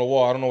Back on the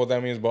Wall. I don't know what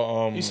that means,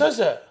 but he says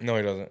that. No,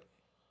 he doesn't.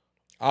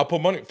 I'll put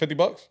money,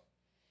 $50.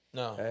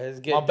 No,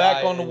 my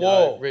back on the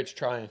wall. Rich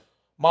trying.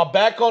 My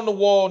back on the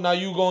wall, now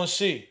you gonna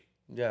see.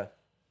 Yeah.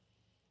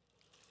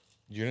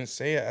 You didn't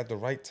say it at the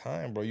right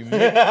time, bro. You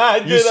skipped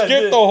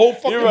the whole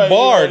fucking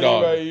bar,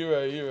 dog. You're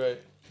right.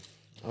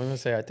 I was gonna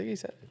say, I think he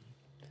said it.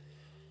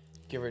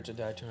 Get rich or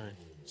die trying.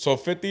 So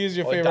 50 is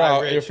your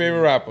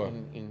favorite rapper?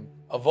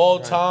 Of all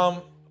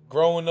time,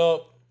 growing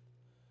up,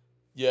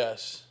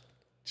 yes.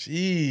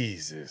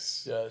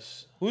 Jesus.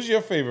 Yes. Who's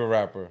your favorite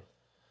rapper?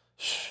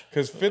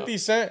 Because 50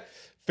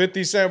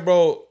 Cent,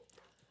 bro,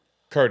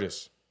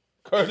 Curtis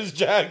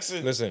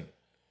Jackson. Listen,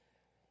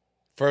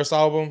 first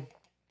album,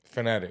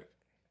 Fanatic.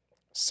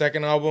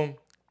 Second album,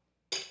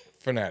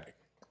 Fanatic.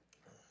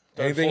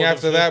 Anything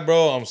after that,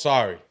 bro, I'm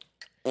sorry.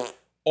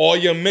 All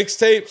your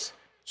mixtapes,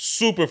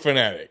 super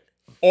Fanatic.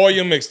 All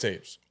your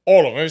mixtapes.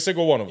 All of them, every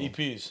single one of them.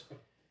 EPs.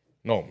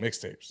 No,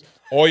 mixtapes.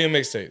 All your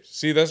mixtapes.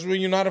 See, that's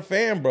when you're not a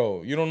fan,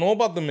 bro. You don't know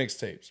about the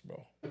mixtapes,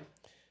 bro.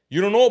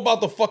 You don't know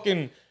about the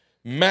fucking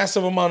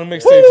massive amount of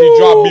mixtapes he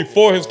dropped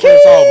before his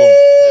first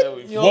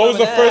album. What was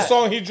the first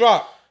song he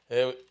dropped?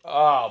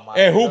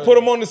 And who put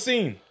him on the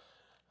scene?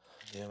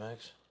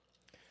 DMX.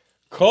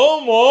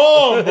 Come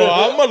on, bro.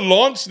 I'm going to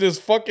launch this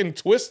fucking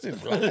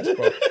Twisted, bro.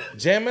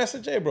 Jam Master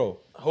Jay, bro.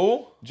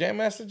 Who? Jam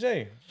Master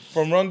Jay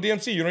from Run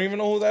DMC. You don't even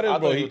know who that is, I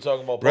bro. thought you were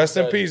talking about Rest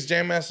in peace,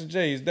 Jam Master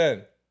Jay. He's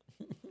dead.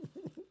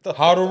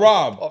 How to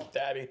Rob. Puff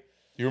Daddy.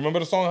 You remember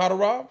the song How to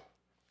Rob?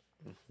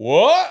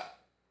 What?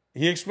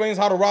 He explains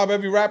how to rob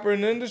every rapper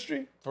in the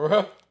industry. For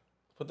real?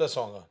 Put that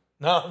song on.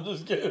 No, I'm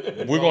just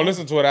kidding. We're going to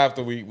listen to it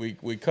after we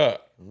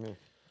cut.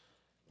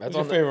 Who's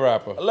your favorite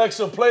rapper?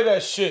 Alexa, play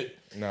that shit.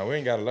 Nah, we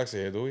ain't got Alexa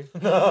here, do we?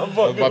 No, I'm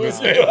fucking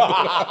with you.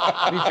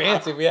 We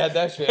fancy. We had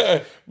that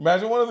shit.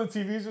 Imagine one of the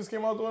TVs just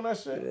came out doing that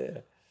shit. Yeah.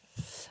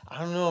 I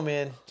don't know,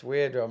 man. It's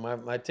weird, though.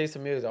 My taste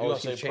of music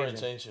always keeps changing.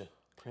 Prince, ain't you?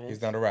 Prince?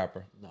 He's not a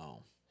rapper.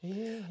 No.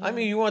 I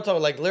mean, you want to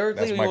talk like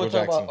lyrically, That's or you want to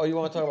talk Michael about, or you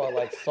want to talk about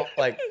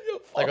like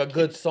like a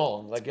good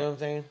song, like you know what I'm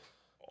saying?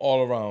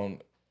 All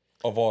around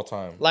of all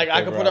time. Like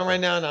I could put on right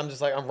now, and I'm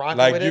just like I'm rocking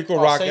like with it. Like you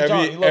could rock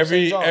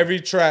St. every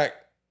track.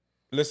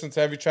 Listen to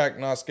every track,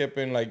 not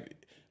skipping. Like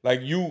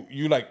you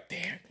like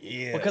damn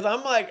yeah. Because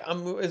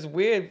it's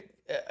weird.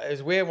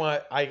 It's weird when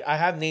I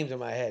have names in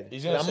my head.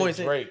 He's gonna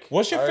say Drake.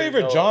 What's your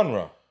favorite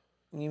genre?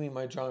 You mean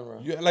my genre?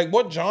 Like,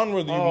 what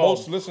genre do you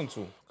most listen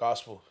to?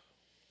 Gospel.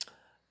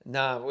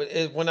 Nah,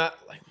 when I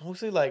like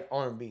mostly like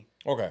R&B.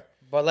 Okay.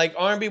 But like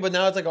R&B, but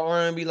now it's like a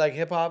R&B like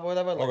hip hop or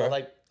whatever.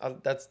 Like, Okay.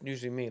 that's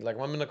usually me. Like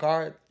when I'm in the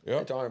car,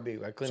 it's R&B.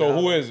 Like So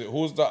who is it?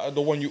 Who's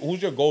the one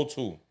who's your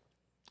go-to?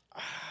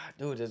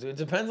 Dude, it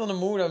depends on the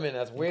mood I'm in.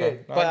 That's weird.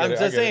 Okay. No, but I I'm get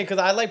it, just saying because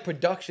I like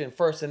production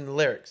first and the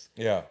lyrics.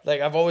 Yeah.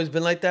 Like I've always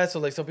been like that. So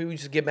like some people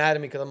just get mad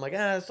at me because I'm like,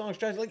 the song's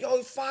trash. Like, yo,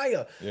 it's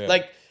fire. Yeah.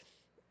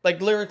 Like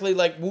lyrically,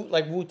 like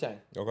Wu-Tang.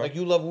 Okay. Like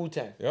you love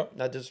Wu-Tang. Yep.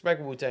 Not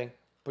disrespect Wu-Tang.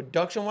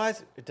 Production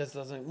wise, it just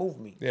doesn't move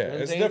me. Yeah, You know what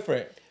I'm it's saying?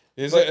 different.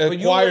 It's But an you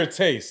acquired like-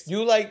 taste.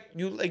 You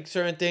like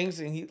certain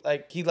things, and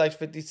he likes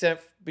 50 Cent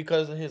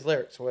because of his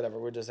lyrics or whatever.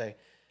 We're just saying,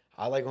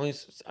 I like only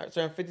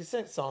certain 50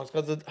 Cent songs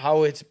because of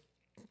how it's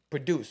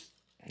produced.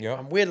 Yeah.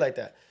 I'm weird like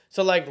that.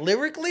 So like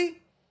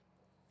lyrically,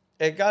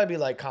 it gotta be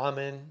like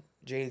Common,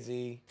 Jay-Z.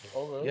 You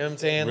know what I'm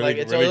saying? Really, like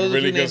it's really, those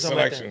really two good names I'm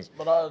like that. selections.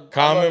 But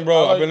Common,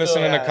 bro. I've been the-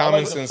 listening to I Common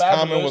like the since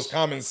Fabulous. Common was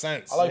Common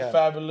Sense. I like Yeah.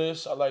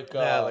 Fabulous. I like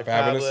like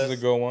Fabulous is Fabulous.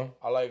 a good one.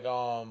 I like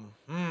Top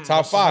what's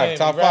his five, name?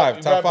 top He rap- five,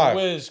 he top rapping five.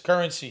 Wiz,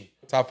 Currency.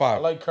 Top I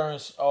five. like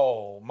Currency.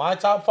 Oh, my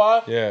top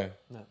five? Yeah.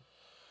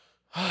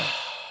 I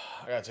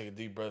gotta take a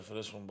deep breath for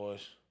this one,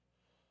 boys.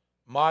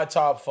 My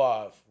top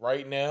five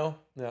right now.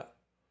 Yeah.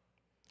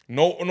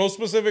 No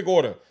specific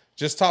order.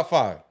 Just top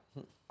five.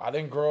 I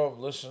didn't grow up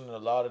listening to a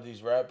lot of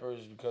these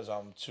rappers because I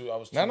was too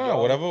No,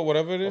 young.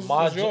 whatever it is,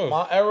 My it's yours.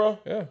 my era,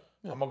 Yeah.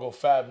 I'm gonna go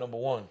Fab number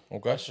one.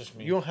 Okay. That's just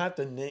me. You don't have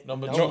to name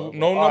Number no. two.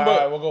 No All number-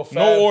 right, we'll go Fab,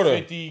 no order.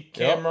 50,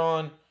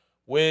 Cameron,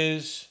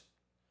 Wiz.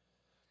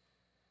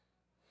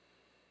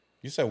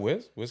 You said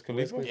Wiz? Wiz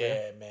Khalifa? Khalifa.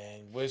 Yeah,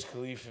 man. Wiz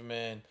Khalifa,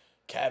 man.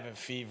 Cabin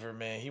Fever,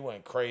 man. He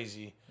went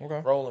crazy.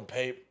 Okay. Rolling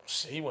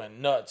Papers. He went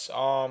nuts.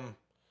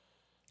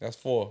 That's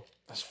four.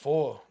 That's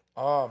four.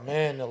 Oh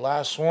man, the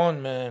last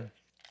one, man.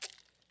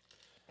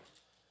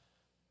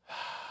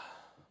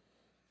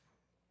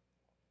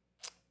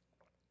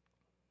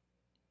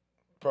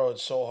 Bro,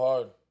 it's so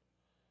hard.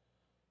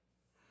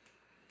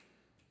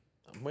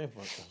 I'm waiting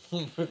for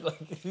it.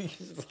 Like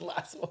the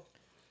last one.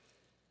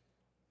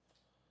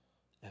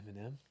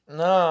 Eminem.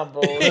 Nah,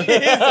 bro.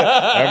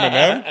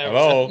 Eminem?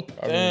 Hello? I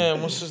mean,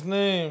 Damn, what's his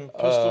name?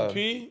 Pistol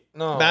P?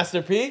 No.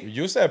 Master P.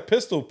 you said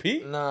Pistol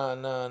Pete? Nah.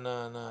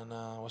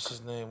 What's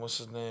his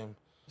name?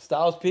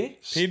 Styles P.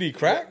 PD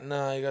Crack?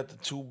 Nah, he got the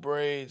two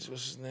braids.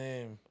 What's his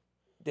name?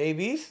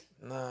 Davies.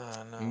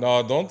 Nah.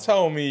 No, don't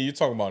tell me you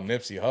talking about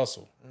Nipsey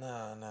Hussle.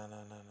 Nah.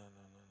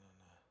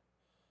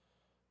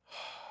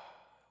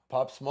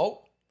 Pop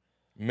Smoke.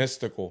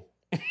 Mystical.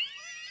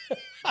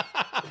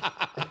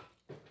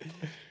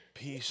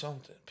 P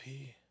something.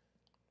 P.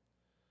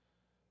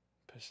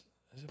 Is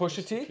it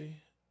Pusha T? P?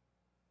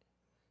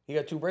 He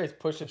got two braids.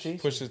 Pusha T.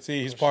 Pusha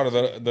T, he's part of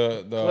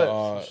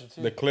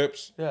the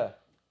Clips. Yeah.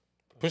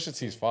 Pusha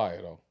T's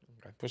fire though.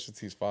 Pusha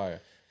T's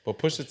fire. But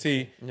Pusha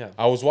T, Yeah.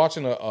 I was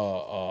watching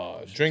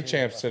a Drink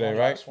Champs today, my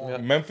right? last one. Yeah.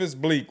 Memphis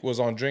Bleak was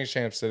on Drink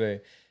Champs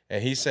today,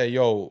 and he said,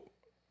 "Yo,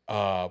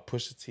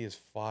 Pusha T is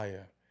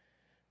fire,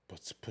 but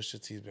Pusha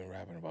T's been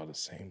rapping about the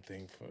same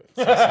thing since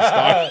he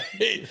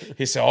started."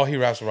 He said, "All he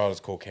raps about is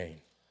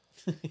cocaine."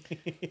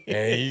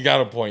 And he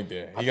got a point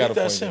there. He I got a think point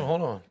that's there. him.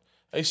 Hold on.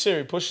 Hey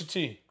Siri, Pusha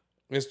T.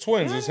 It's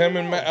twins. It's him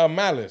and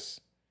Malice.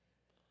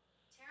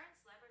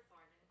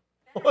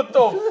 What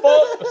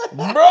the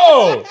fuck?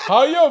 Bro,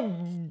 how your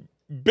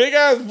big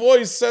ass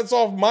voice sets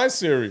off my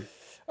Siri?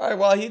 All right.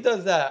 Well, he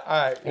does that.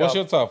 All right. What's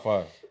your top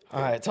five?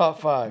 All right. Top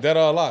five. Dead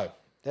or alive?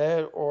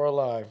 Dead or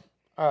alive.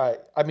 All right.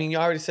 I mean, you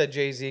already said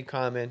Jay-Z,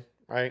 Common,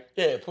 right?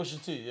 Yeah,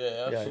 Pusha T.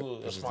 Yeah,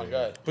 absolutely. That's my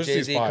guy. Pusha T's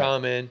Jay-Z, fire.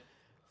 Common,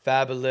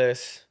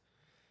 Fabulous.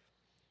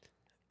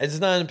 It's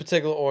not in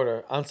particular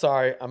order. I'm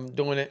sorry. I'm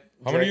doing it.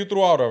 How many you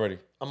threw out already?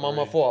 I'm on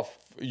my fourth.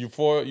 You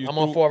four? You I'm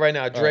on four right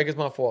now. Drake is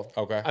my fourth.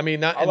 Okay. I mean,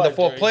 not I in like the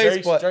fourth Drake.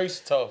 place, but Drake's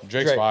tough.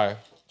 Drake's Drake. fire.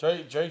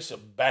 Drake's a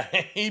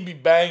bang. He be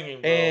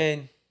banging, bro.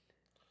 and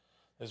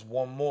There's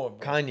one more, bro.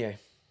 Kanye.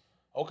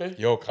 Okay.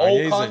 Yo, Old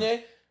Kanye's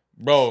Kanye?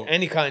 Bro,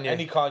 Any Kanye.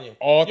 Any Kanye.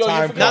 All Yo, you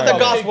time forgot Not the about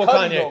gospel Kid Cudi,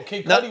 Kanye. though.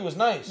 Kid Not- Cudi was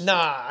nice.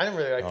 Nah, I didn't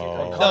really like Kid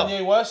Cudi. No,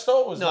 Kanye West,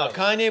 though, was no, nice.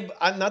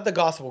 Kanye. Not the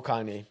gospel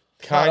Kanye.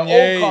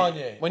 Kanye. Old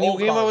Kanye. When you Old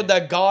came up with Kanye.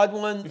 that God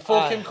one,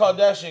 Before Kim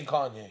Kardashian,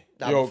 Kanye.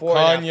 nah, Yo, before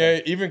and Kanye,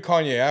 after. even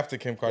Kanye after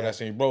Kim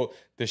Kardashian, bro,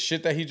 the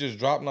shit that he just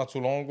dropped not too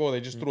long ago,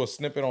 they just threw a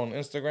snippet on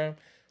Instagram.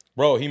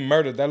 Bro, he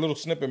murdered, that little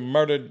snippet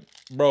murdered,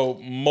 bro,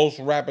 most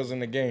rappers in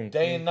the game.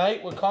 Day and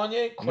Night with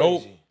Kanye?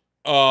 Nope.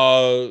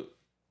 Crazy.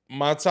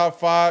 My top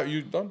five,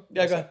 you done?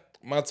 Yeah, go ahead.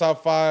 My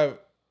top five,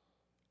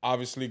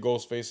 obviously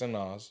Ghostface and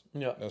Nas.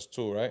 Yeah, That's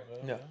two, right?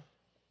 yeah,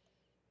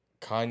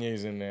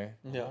 Kanye's in there,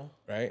 yeah,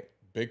 right?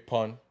 Big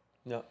Pun.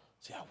 yeah.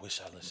 See, I wish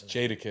I listened.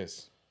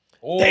 Jadakiss.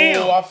 Oh,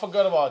 Damn. I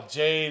forgot about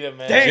Jada,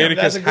 man. Damn,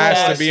 that's a Jadakiss good has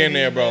ass to be in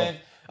there, bro. Man.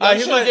 You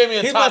should have gave me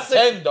a top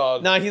 10,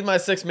 dog. Nah, he's my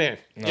sixth man.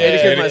 No,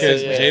 Jadakiss my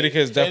sixth man.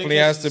 Jadakiss definitely Jadakiss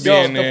has to is- be Yo,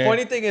 in the there.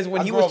 funny thing is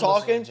when I he grew was up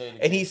talking listening to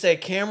Jadakiss. and he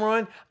said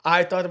Cameron,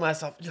 I thought to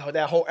myself, yo,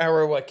 that whole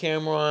era with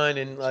Cameron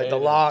and like the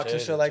Jada, locks and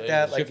Jada, shit like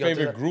that. Jada. What's Like your yo,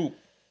 favorite group?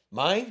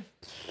 Mine?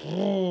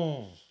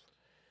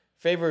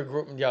 Favorite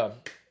group, yo,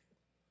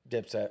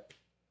 Dipset.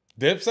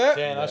 Dipset?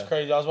 Damn, that's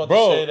crazy. I was about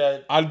Bro, to say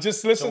that. I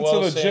just listened to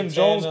Joel the Jim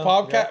Jones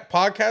Santana.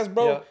 podcast,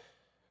 bro. Yeah.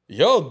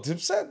 Yo,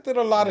 Dipset did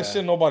a lot of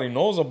shit nobody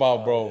knows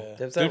about, bro. yeah.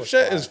 Dipset was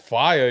Dipset is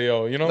fire,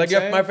 yo. You know what I'm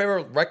saying? my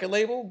favorite record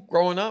label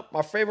growing up,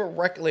 my favorite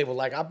record label.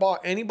 Like, I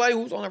bought anybody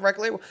who's on a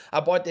record label, I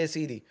bought their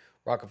CD,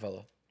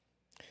 Rockefeller.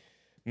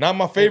 Not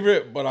my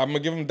favorite, but I'm gonna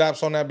give him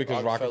daps on that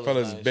because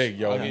Rockefeller's nice. big,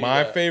 yo. I'll give you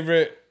My that.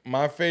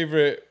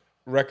 favorite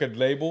record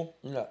label,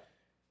 Yeah.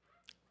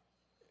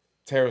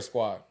 Terror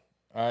Squad.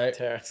 All right,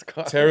 Terror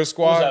Squad. Terror Who's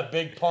Squad. that?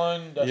 Big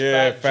Pun. That's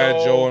Yeah,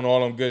 Fat Joe and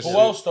all them good shit. Who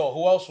else though?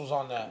 Who else was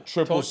on that?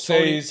 Triple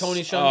Tony Sage,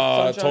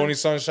 Sunshine? Tony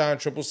Sunshine,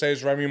 Triple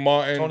Sage, Remy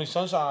Martin, Tony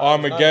Sunshine.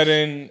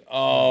 Armageddon,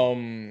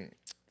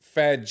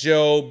 Fat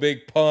Joe,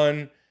 Big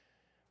Pun,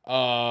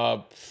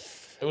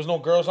 There was no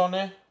girls on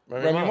there.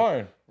 Remy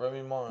Martin.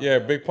 Remy Martin. Yeah,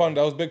 Big Pun.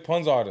 That was Big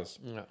Pun's artist.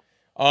 Yeah.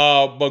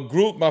 But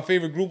my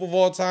favorite group of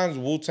all times,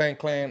 Wu-Tang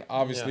Clan.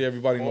 Obviously,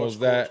 everybody knows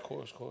that. Of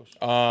course.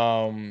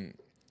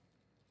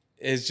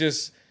 It's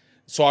just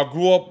so I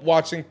grew up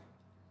watching,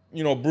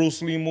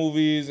 Bruce Lee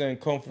movies and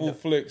kung fu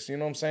flicks. You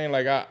know what I'm saying?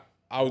 Like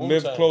I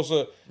lived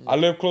closer. I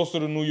lived closer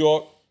to New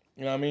York.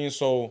 You know what I mean?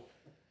 So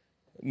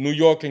New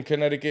York and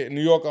Connecticut,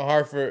 New York and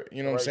Hartford.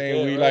 You know what I'm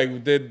saying? We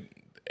like did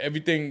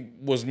everything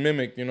was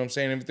mimicked. You know what I'm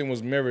saying? Everything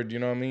was mirrored. You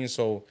know what I mean?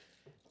 So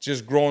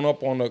just growing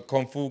up on the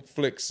kung fu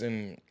flicks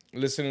and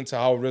listening to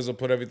how RZA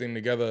put everything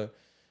together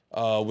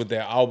with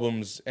their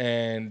albums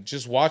and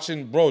just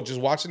watching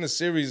the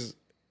series.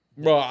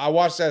 Bro, I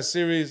watched that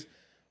series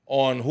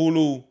on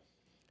Hulu,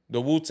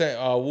 the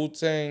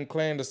Wu-Tang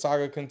Clan, The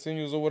Saga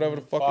Continues or whatever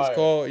the fuck it's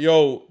called.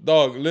 Yo,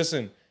 dog,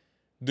 listen.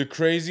 The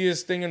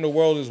craziest thing in the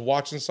world is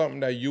watching something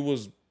that you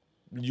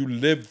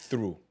lived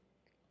through.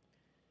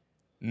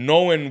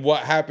 Knowing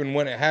what happened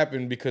when it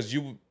happened because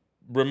you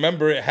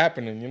remember it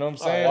happening. You know what I'm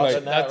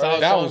saying? Like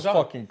that was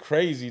fucking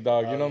crazy,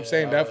 dog. You know what I'm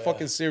saying? That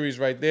fucking series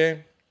right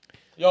there.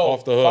 Yo,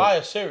 off the hook.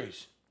 fire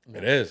series.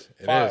 It is.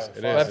 I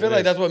feel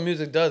like that's what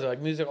music does. Like,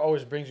 music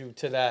always brings you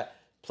to that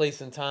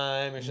place and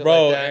time and shit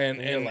Bro, like that.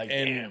 and like,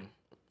 damn.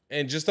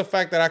 And just the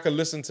fact that I could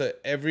listen to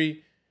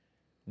every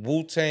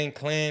Wu-Tang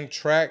Clan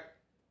track,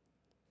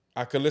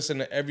 I could listen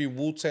to every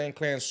Wu-Tang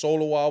Clan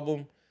solo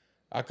album,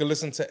 I could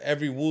listen to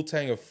every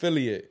Wu-Tang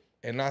affiliate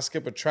and not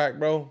skip a track,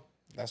 bro.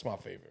 That's my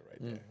favorite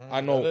right there.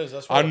 I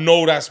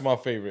know that's my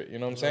favorite. You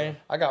know what I'm saying?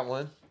 I got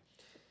one.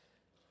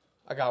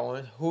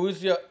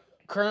 Who's your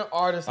current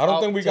artist? I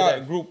don't think we got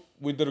today? a group.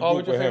 We did a Oh,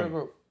 group what's your with favorite him.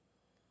 group?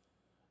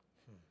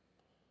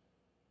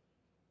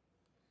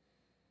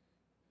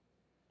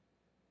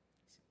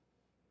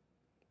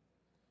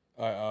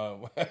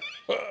 I'm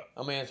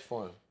gonna answer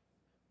for him.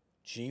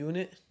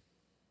 G-Unit.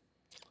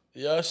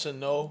 Yes and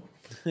no.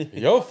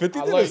 Yo, 50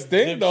 I did like his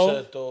thing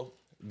though. Dipset.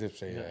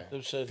 Dipset, yeah.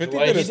 Dipset. 50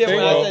 Joel- did He his did thing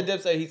when I though. said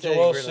Dipset. He said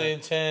Joel he really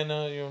nice.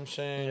 Santana, you know what I'm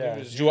saying?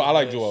 Yeah. I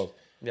like Joel.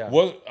 Yeah.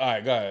 All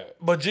right, go ahead.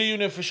 But G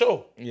Unit for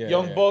sure. Yeah,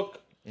 Young yeah. Buck.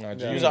 Nah, G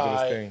He Unit was did his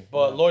alright. thing.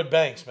 But Lloyd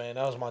Banks, man,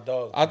 that was my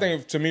dog. I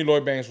think to me,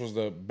 Lloyd Banks was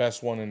the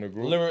best one in the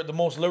group. The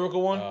most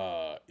lyrical one.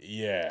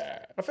 Yeah.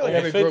 I feel like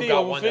Over every 50, group got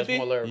over one 50? that's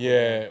more lyrical.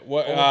 Yeah.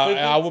 Well, Over 50?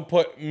 I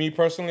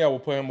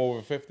would put him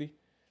over 50.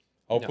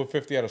 I would put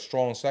 50 at a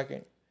strong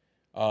second.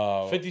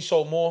 50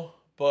 sold more,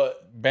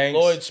 but Banks,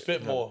 Lloyd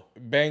spit more.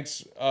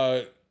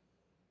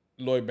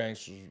 Lloyd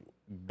Banks was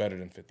better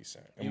than 50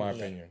 Cent, in my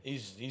opinion.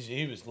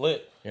 He was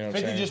lit. You know what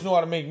I'm 50 saying? just knew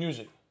how to make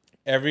music.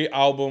 Every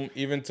album,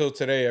 even till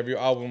today, every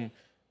album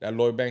that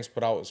Lloyd Banks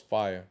put out was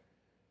fire.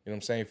 You know what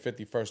I'm saying?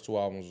 50 first two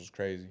albums was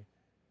crazy.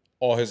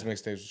 All his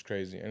mixtapes was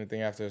crazy.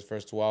 Anything after his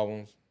first two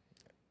albums,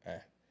 Yeah.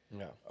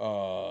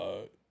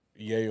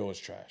 Yayo was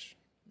trash.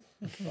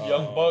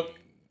 Young Buck.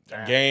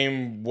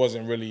 Game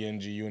wasn't really in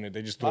G Unit.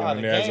 They just threw him in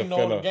The there as a game,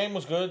 filler. the game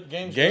was good.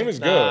 Game good. is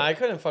good. Nah, I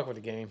couldn't fuck with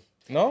the game.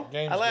 No?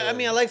 Game's I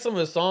good. like some of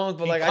the songs,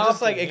 but He like I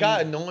just like confident, it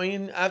got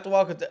annoying after a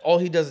while because all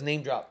he does is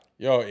name drop.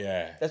 Yo,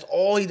 yeah. That's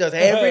all he does.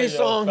 Every Yo,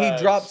 song facts.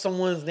 he drops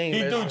someone's name.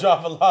 He It's- do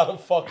drop a lot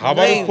of fucking. How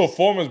about his Names.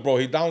 performance, bro?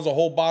 He downs a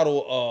whole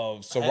bottle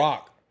of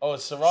Ciroc. Oh,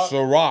 it's Ciroc.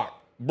 Ciroc.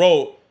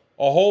 Bro,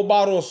 a whole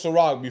bottle of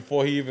Ciroc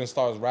before he even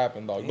starts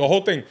rapping, dog. The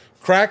whole thing.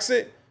 Cracks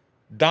it,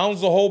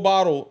 downs the whole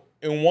bottle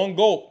in one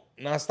gulp,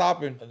 not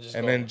stopping,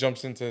 and then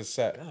jumps into his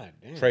set. God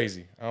damn.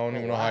 Crazy. I don't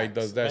even know how he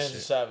does that Man's a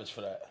shit. savage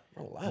for that.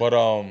 But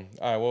all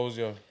right, what was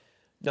your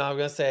No, I'm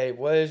gonna say,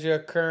 what is your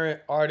current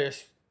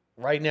artist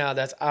right now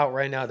that's out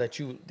right now that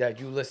you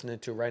listening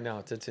to right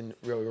now? That's in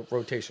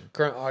rotation.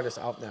 Current artist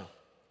out now.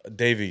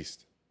 Dave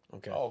East?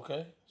 Okay. Oh,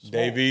 okay.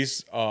 Dave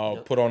East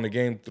put on the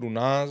game through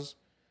Nas.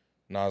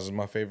 Nas is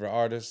my favorite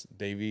artist.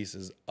 Dave East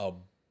is a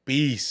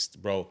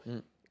beast, bro.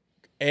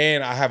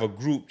 And I have a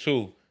group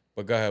too.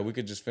 But go ahead, we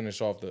could just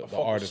finish off the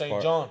artist St.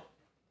 part. John.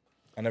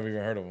 I never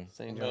even heard of him.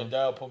 St. Man, John.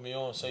 Dad put me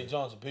on. St.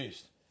 John's a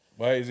beast.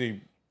 Why is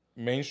he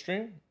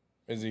mainstream?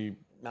 Is he?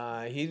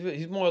 Nah,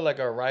 he's more like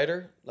a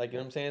writer, like, you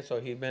know what I'm saying. So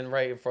he's been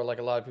writing for like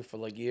a lot of people for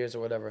like years or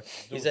whatever.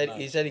 He said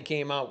he decided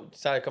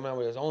to come out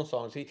with his own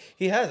songs.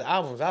 He has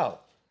albums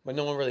out, but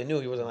no one really knew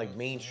he wasn't like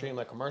mainstream,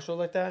 like commercial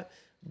like that.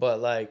 But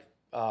like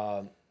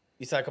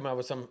he started coming out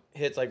with some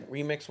hits like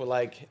remix with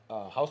like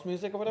house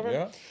music or whatever.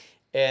 Yeah.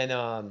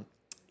 And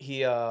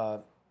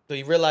the So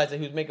he realized that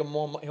he was making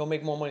more. He'll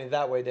make more money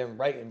that way than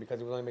writing because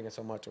he was only making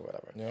so much or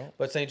whatever. Yeah.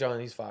 But St. John,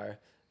 he's fire.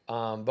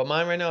 But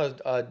mine right now is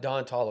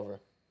Don Toliver.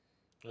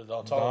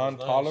 Don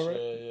Toliver?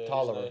 Yeah,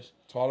 Toliver. He's,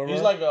 Toliver?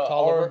 he's like a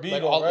R&B,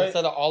 right?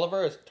 Instead of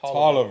Oliver, it's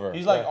Toliver. Toliver.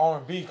 He's like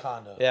R&B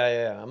kind of.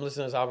 Yeah. I'm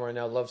listening to this album right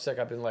now. Love Sick.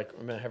 I'm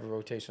in a heavy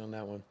rotation on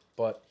that one.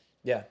 But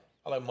yeah,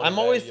 I like I'm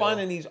always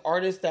finding these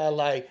artists that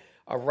like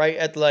are right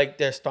at like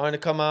they're starting to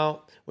come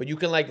out. Where you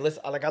can like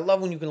listen. Like I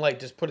love when you can like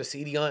just put a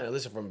CD on and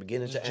listen from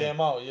beginning to end. Jam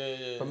out,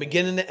 yeah. From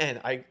beginning to end.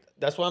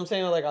 That's what I'm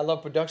saying. Like I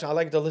love production. I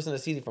like to listen to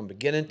CD from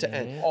beginning to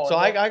end. Oh, so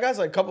I got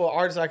like a couple of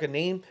artists I could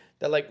name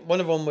that like one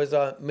of them was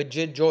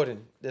Majid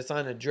Jordan that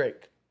signed to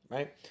Drake,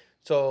 right?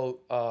 So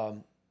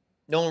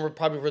no one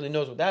probably really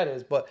knows what that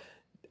is, but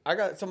I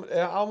got some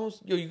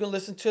albums. You can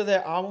listen to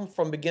their album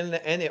from beginning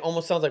to end. It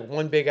almost sounds like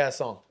one big ass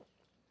song.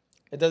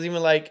 It doesn't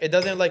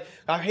like.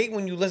 I hate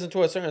when you listen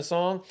to a certain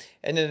song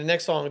and then the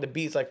next song the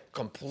beat's like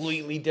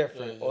completely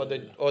different or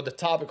the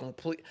topic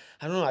complete.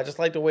 I don't know. I just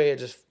like the way it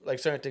just like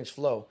certain things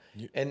flow.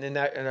 And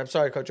I'm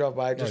sorry to cut you off,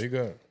 but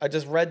I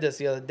just read this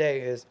the other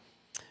day is,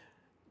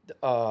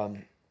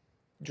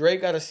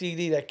 Drake got a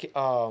CD that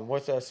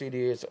what's that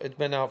CD? It's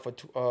been out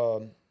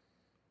for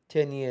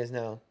 10 years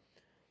now.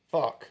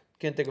 Fuck.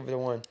 Can't think of the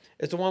one.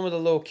 It's the one with the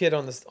little kid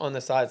on the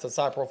side. It's a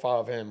side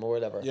profile of him or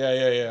whatever. Yeah.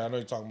 I know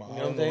you're talking about. You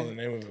know I don't know the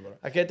name of it. But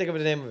I can't think of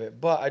the name of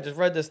it. But I just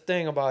read this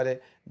thing about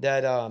it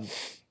that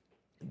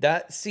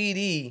that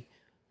CD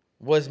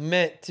was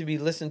meant to be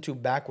listened to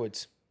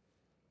backwards.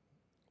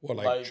 what,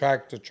 like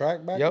track to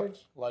track backwards?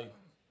 Yep. Like,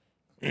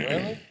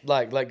 really?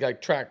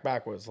 like track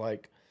backwards.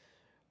 Like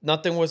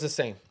nothing was the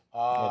same.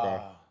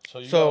 Okay. So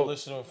you gotta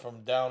listen to it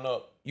from down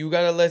up. You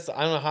gotta listen.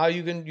 I don't know how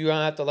you're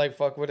gonna have to like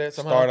fuck with it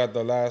somehow. Start at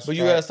the last. But track.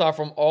 you gotta start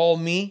from All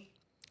Me,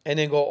 and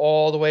then go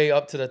all the way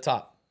up to the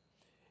top.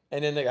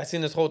 And then I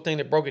seen this whole thing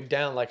that broke it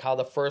down, like how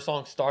the first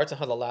song starts and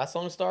how the last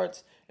song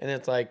starts, and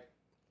it's like,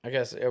 I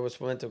guess it was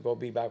meant to go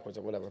be backwards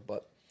or whatever.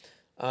 But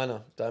I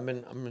don't know. I've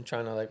been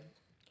trying to like.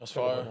 That's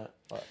fire.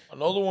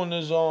 Another one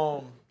is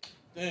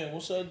damn,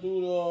 what's that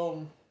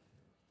dude?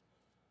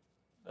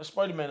 That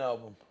Spider-Man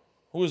album.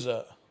 Who is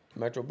that?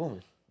 Metro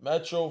Boomin.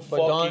 Metro But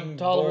fucking Don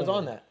Toliver's Boomin.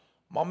 on that.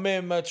 My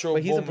man Metro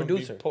But he's a Boomin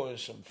producer. be putting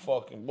some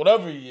fucking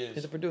whatever he is.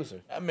 He's a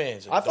producer. That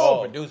man's a I dog.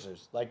 follow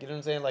producers. Like, you know what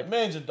I'm saying? Like, That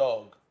man's a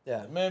dog.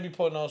 yeah. The man be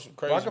putting out some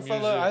crazy Rockefeller,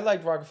 music. I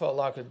liked Rockefeller a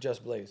lot because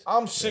Just Blaze.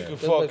 I'm sick of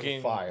Just Blaze was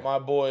fucking fire. my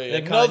boy.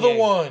 Then Another Kanye.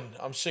 one.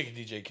 I'm sick of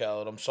DJ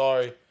Khaled. I'm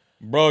sorry.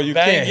 Bro, you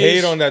Bangers. can't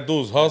hate on that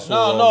dude's hustle.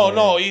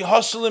 No. He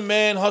hustling,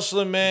 man.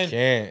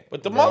 Can't.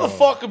 But the bro.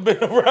 motherfucker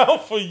been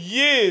around for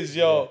years,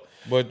 yo.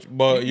 But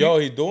yo,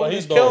 he doing but it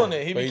he's though. killing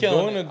it. He But be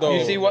killing doing it. it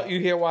though. You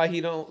hear why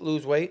he don't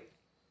lose weight?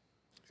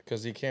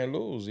 Because he can't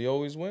lose. He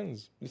always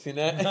wins. You seen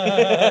that? You seen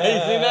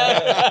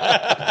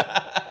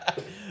that?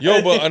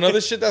 Yo, but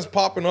another shit that's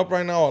popping up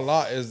right now a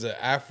lot is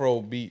the Afro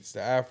beats,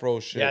 the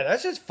Afro shit. Yeah,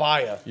 that's just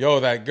fire. Yo,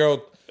 that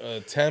girl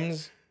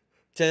Thames,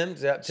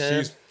 Tim's, yeah, Tim.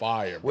 she's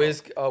fire,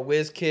 bro.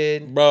 Wiz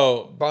Kid,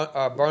 Bro,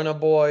 Burna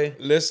Boy.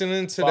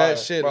 listening to Fire, that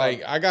shit, bro.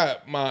 like I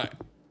got my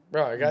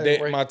Bro, I got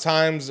it. my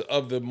times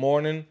of the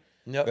morning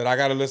Yep. that I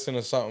gotta listen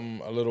to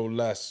something a little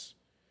less.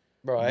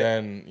 Bro,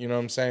 Then, you know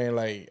what I'm saying?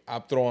 Like, I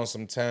throw on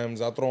some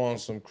Thames. I throw on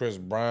some Chris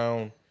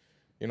Brown.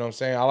 You know what I'm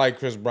saying? I like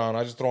Chris Brown.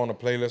 I just throw on a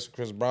playlist of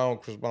Chris Brown.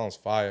 Chris Brown's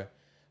fire.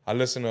 I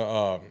listen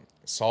to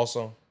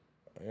salsa.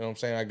 You know what I'm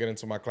saying? I get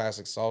into my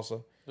classic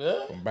salsa.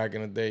 Yeah. From back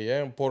in the day.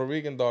 Yeah, I'm Puerto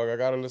Rican, dog. I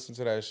gotta listen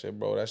to that shit,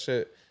 bro. That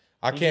shit.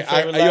 I Who's can't. your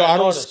favorite I Latin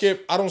don't artist?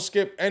 I don't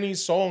skip any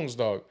songs,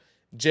 dog.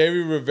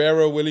 Jerry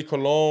Rivera, Willie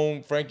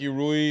Colon, Frankie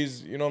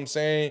Ruiz. You know what I'm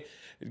saying?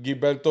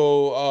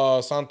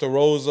 Gilberto Santa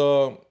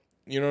Rosa.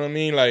 You know what I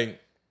mean? Like,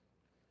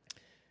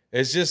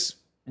 it's just,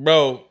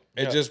 bro.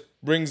 It just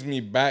brings me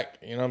back.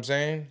 You know what I'm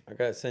saying? I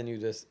gotta send you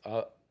this.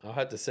 I'll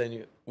have to send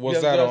you. What's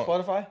you have that to go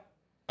on? to Spotify?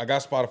 I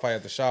got Spotify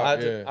at the shop.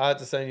 I have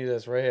to send you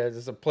this right here. This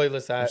is a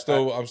playlist.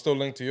 I'm still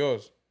linked to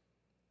yours.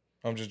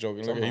 I'm just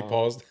joking. Look, he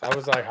paused. I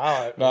was like,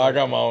 how? No, I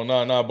got my own.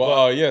 No,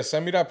 but yeah,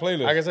 send me that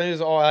playlist. I can send you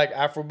this all like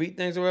Afrobeat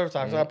things or whatever. So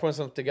I start putting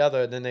something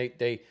together, and then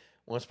they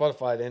on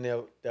Spotify, then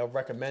they'll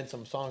recommend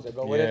some songs that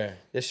go with it.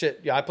 This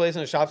shit, yeah, I play this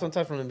in the shop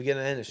sometimes from the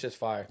beginning to end. It's shit's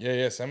fire.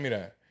 Yeah, send me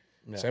that.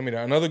 Yeah. Send me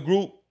that. Another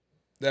group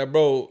that,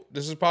 bro,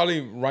 this is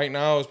probably right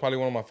now is probably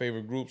one of my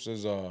favorite groups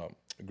is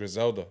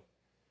Griselda.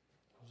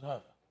 What's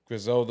that?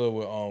 Griselda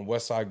with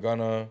Westside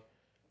Gunna,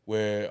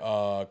 with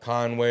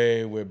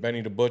Conway, with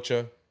Benny the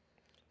Butcher.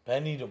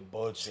 Benny the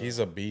Butcher. He's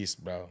a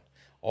beast, bro.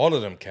 All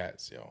of them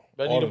cats, yo.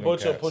 Benny All the of them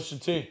Butcher, cats.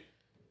 Pusha T.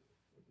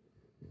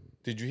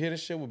 Did you hear the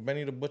shit with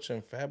Benny the Butcher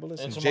and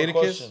Fabulous Answer and my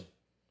Jadakiss? question.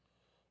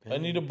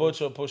 Benny the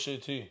Butcher, Pusha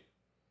T.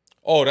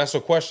 Oh, that's a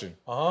question.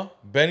 Uh huh.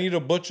 Benny the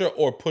Butcher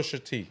or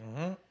Pusha T?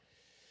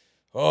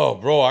 Oh,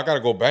 bro, I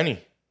gotta go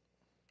Benny.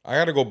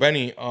 Benny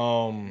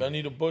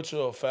the Butcher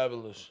or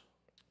Fabulous?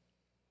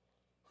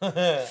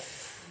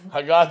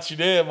 I got you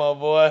there, my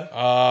boy.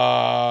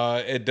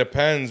 It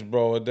depends,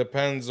 bro. It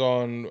depends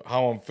on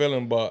how I'm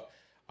feeling, but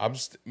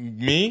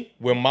me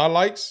with my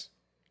likes,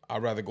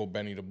 I'd rather go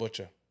Benny the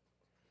Butcher.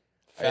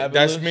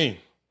 Fabulous? That's me.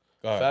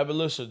 Go ahead.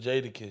 Fabulous or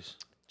Jadakiss?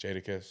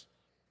 Jadakiss.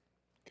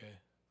 Okay.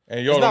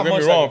 And yo, It's don't not get me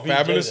much wrong, like a beat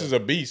Fabulous Jada. is a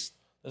beast,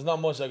 There's not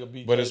much like a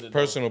beat. but it's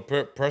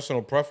Jada,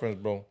 personal preference,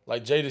 bro.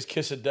 like Jada's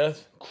Kiss of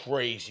Death,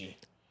 crazy.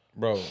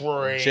 Bro,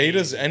 Crazy.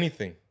 Jada's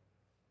anything.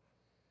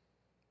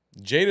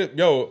 Jada,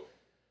 yo,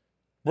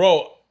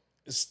 bro.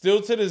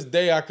 Still to this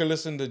day, I could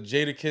listen to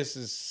Jada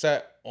Kiss's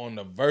set on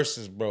the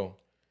verses, bro,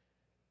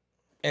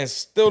 and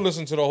still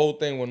listen to the whole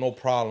thing with no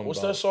problem. What's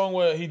dog. that song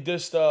where he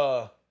dissed?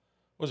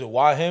 Was it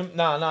Why Him?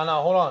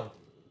 Nah. Hold on.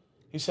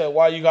 He said,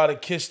 "Why you gotta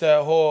kiss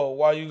that whore?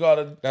 Why you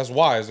gotta?" That's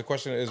why. The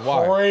question is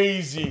why.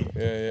 Crazy.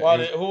 Yeah. Why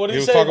He did, was- what did he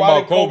was say? talking Why about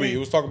did Kobe. He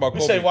was talking about He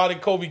Kobe. said, "Why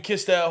did Kobe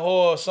kiss that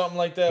whore?" or something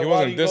like that. He Why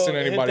wasn't did dissing go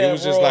hit anybody. that He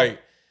was just raw?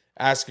 like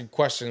asking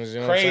questions.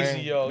 You know what I'm Crazy,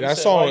 saying? yo. He That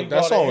said, "Why you song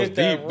gotta was hit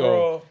that deep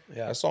though. raw?"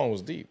 Yeah. That song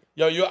was deep.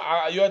 Yo, you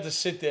had to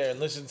sit there and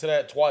listen to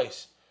that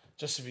twice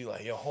just to be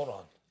like, yo, hold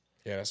on.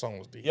 Yeah, that song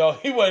was deep. Yo,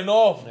 he went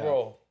off,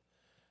 bro.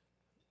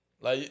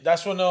 Like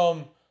that's when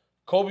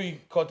Kobe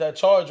caught that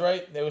charge,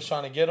 right? They was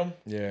trying to get him.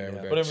 Yeah, with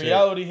that But in chick.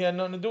 reality, he had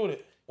nothing to do with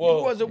it. You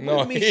Well, wasn't No,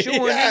 with me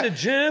shooting in the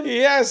gym. He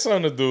had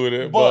something to do with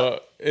it, But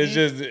but it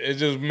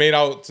just made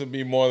out to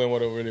be more than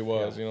what it really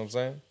was. You know what I'm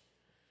saying?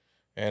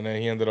 And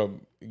then he ended up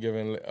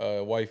giving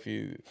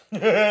wifey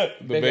the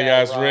big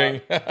ass rock.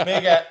 ring.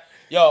 big at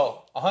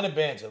 100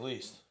 bands at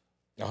least.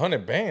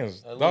 100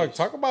 bands, At dog. least.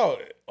 Talk about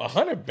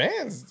 100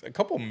 bands, a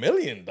couple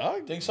million,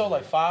 dog. Think so?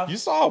 Like 5? You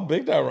saw how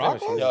big that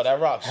rock was? Yo, that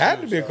rock had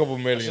to be a couple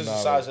million. That's just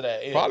the dollars. size of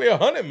that. Yeah. Probably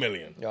 100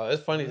 million. Yo,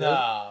 it's funny.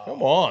 Nah.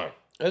 Come on.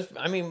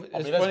 I mean, it's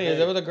that's funny. big.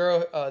 There was a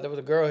girl. There was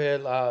a girl here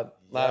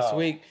last Yo.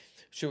 week.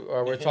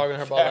 We're talking to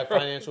her about like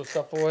financial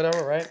stuff or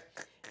whatever, right?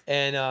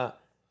 And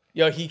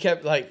he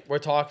kept like we're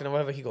talking or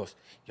whatever. He goes,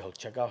 "Yo,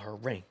 check out her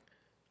ring."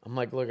 I'm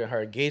like, look at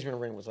her engagement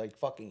ring was like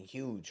fucking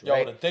huge, Yo,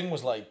 right? the thing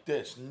was like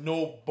this.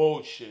 No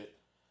bullshit.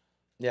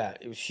 Yeah,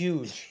 it was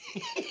huge.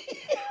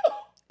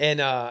 And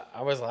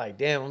I was like,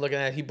 damn, I'm looking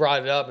at it. He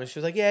brought it up and she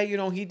was like, yeah,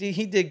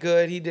 he did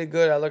good. He did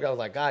good. I was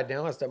like, God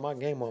damn, I stepped my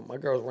game up. My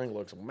girl's ring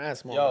looks mad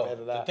small compared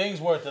to Yo, the that.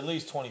 thing's worth at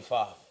least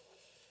 25.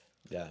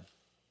 Yeah.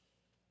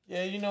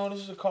 Yeah, you know, this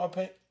is a car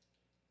pay.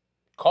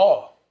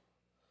 Car.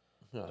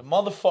 Yeah. The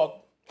motherfucker.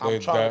 I'm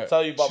trying to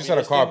tell you about She me. said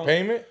a This car thing was-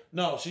 payment?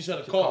 No, she said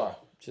a car.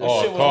 She That said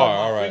Oh, shit a was car, like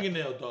my all right.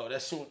 fingernail, dog.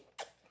 That's what.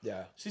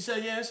 Yeah. She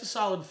said, yeah, it's a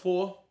solid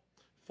 4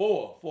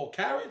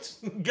 carats.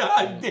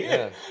 God damn.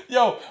 Yeah.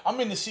 Yo, I'm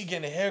in the seat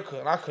getting a haircut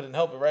and I couldn't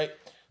help it, right?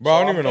 Bro, So I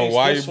don't I'm even know faced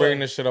why you this bringing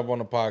way. this shit up on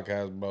the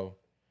podcast, bro.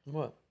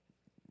 What?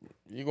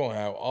 You're going to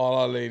have all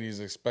our ladies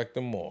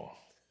expecting more.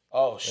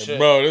 Oh shit,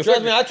 Bro, this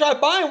Trust me, I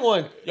tried buying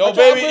one. Yo, I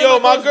tried baby, upgrading yo,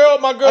 my girl's-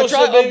 girl I tried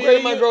said, baby,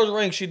 upgrading my you- girl's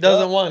ring. She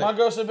doesn't want My it.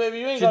 girl said, baby,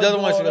 you ain't She gotta doesn't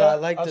do want all you, but that. I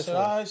like this said,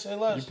 one. all right, say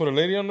less. You put a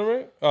lady on the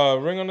ring?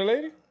 Ring on the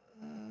lady?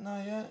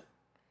 Not yet.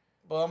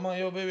 But I'm like,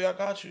 yo, baby, I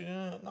got you.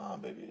 Yeah, nah,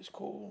 baby, it's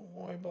cool.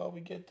 Don't worry about it. We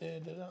get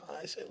there.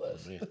 I say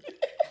less. I say less.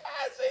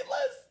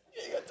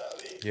 You ain't gonna tell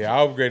me. Yeah,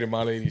 I upgraded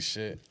my lady's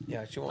shit.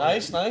 Yeah, she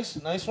wants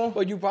Nice one.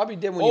 But you probably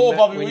did when Oh, you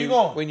Bobby, where you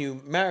going? when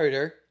you married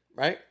her,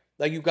 right?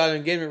 Like you got an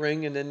engagement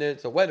ring and then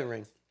there's a wedding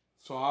ring.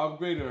 So I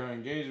upgraded her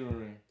engagement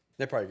ring.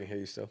 They probably can hear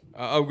you still.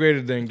 I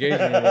upgraded the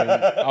engagement ring.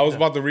 I was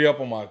about to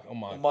re-up on my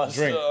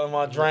drink.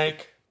 My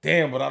drink.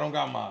 Damn, but I don't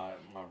got my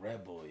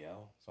Red Bull,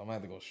 yo. So I'm gonna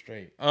have to go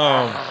straight.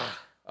 I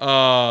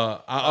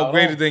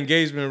upgraded the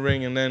engagement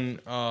ring, and then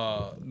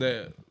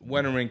the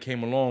wedding ring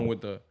came along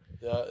with the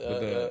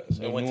So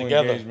the it went new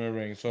together. engagement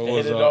ring. So They it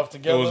was hit it off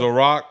together? It was a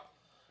rock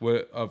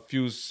with a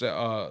few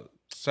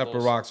separate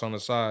rocks on the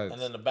sides,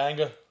 And then the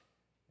banger.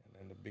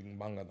 and the big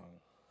banga dong.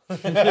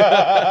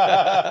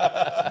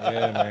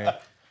 Yeah, man.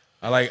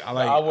 I like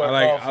work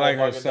hard for her a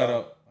banga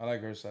setup. I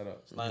like her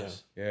setup.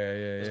 Nice. Yeah.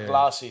 It's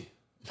glossy.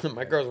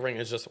 My girl's ring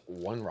is just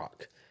one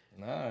rock.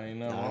 Nah, ain't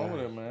nothing wrong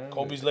with it, man.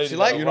 Kobe's lady. She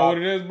like- got a You know rock.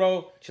 what it is,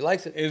 bro? She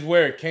likes it. Is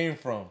where it came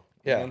from. You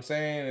Yeah. know what I'm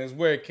saying? It's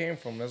where it came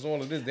from. That's all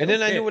it is. They And don't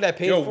then I care. knew what I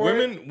paid Yo, for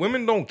it.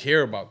 women don't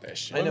care about that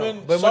shit. I know.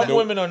 Women, But some when I-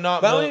 women are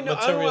not But I don't want to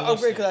upgrade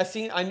materialistic.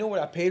 because I knew what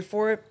I paid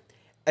for it,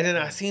 and then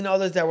I seen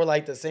others that were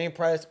like the same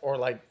price or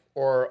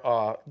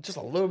just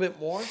a little bit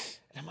more, and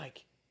I'm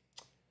like,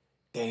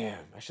 damn,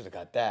 I should have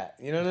got that.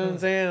 You know what I'm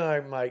saying?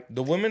 I'm like,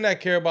 The women that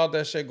care about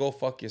that shit, go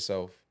fuck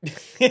yourself. You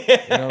know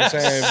what I'm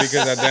saying?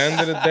 Because at the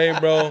end of the day,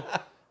 bro,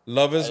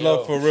 love is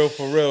love for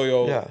real,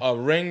 yo. Yeah. A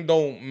ring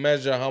don't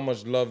measure how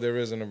much love there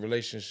is in a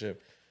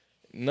relationship.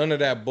 None of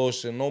that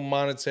bullshit. No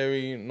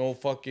monetary, no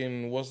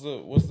fucking what's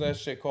that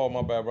shit called?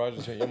 My bad, bro. I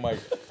just hit your mic.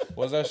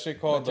 What's that shit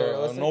called?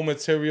 No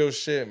material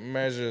shit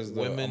measures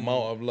the Women-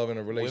 amount of love in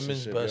a Women's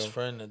relationship. best yo.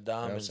 friend, the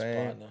diamond's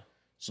saying? partner.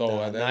 So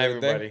nah, at the not end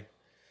of the everybody. day,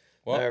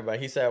 what? Not everybody.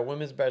 He said a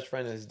women's best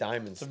friend is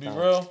diamonds. To be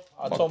real,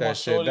 I Fuck told my that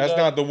shit. shorty That's that.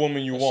 not the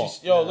woman you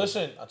want. Yo,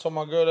 listen, I told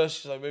my girl that.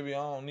 She's like, baby, I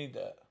don't need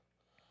that.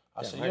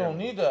 I said, my you don't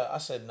girl- need that. I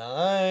said,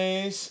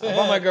 nice. I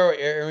bought my girl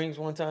earrings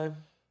one time.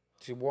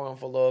 She wore them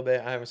for a little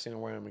bit. I haven't seen her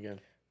wear them again.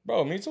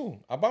 Bro, me too.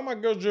 I buy my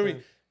girl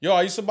jewelry. Yo,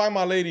 I used to buy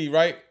my lady,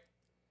 right?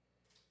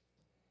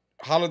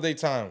 Holiday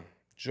time,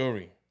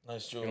 jewelry.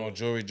 Nice You jewelry.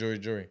 know,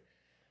 jewelry.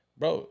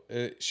 Bro,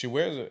 she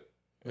wears it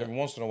every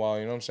once in a while,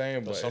 you know what I'm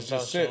saying? But it sometimes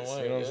just she don't sits,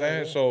 wear you know it, what I'm yeah,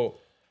 saying? yeah. So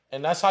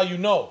And that's how you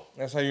know.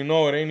 that's how you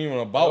know it ain't even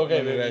about Okay,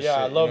 none of baby, that yeah, shit.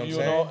 I love know you,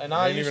 what I'm know. saying? And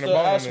I It ain't used even to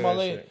about ask none my of that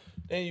lady, shit.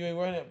 Hey, you ain't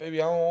wearing it,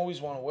 baby. I don't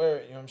always want to wear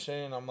it. You know what I'm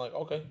saying? I'm like,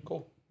 okay,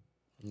 cool.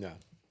 No. You know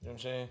what I'm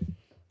saying?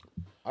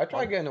 I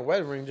tried getting a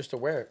wedding ring just to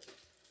wear it.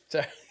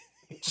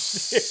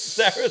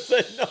 Sarah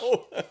said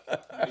no.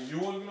 You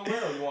weren't gonna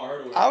wear it, or you want her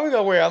to wear it? I was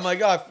gonna wear it. I'm like,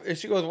 God. And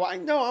she goes, why?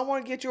 No, I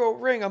want to get you a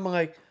ring. I'm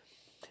like,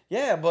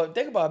 yeah, but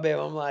think about it, babe.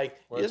 I'm like,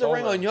 there's a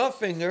ring on your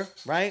finger,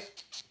 right?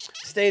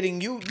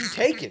 Stating you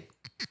taken.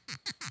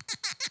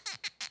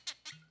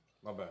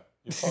 My bad.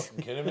 You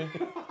fucking kidding me?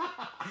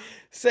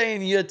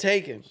 Saying you're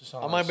taken.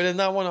 I'm like, but there's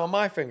not one on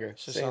my finger.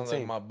 Just sounds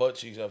like my butt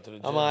cheeks after the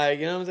gym. I'm like,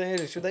 you know what I'm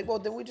saying? She's like, well,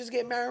 then we just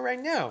get married right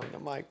now. And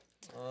I'm like,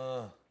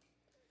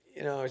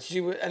 you know,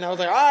 and I was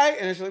like, all right.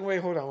 And she's like,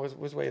 wait, hold on.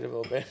 Let's wait a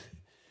little bit.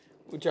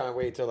 We're trying to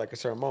wait till like a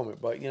certain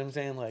moment. But you know what I'm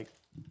saying? Like,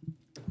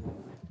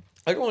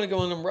 I don't want to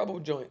go in them rubber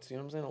joints. You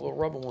know what I'm saying? A little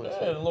rubber ones.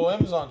 Yeah, the little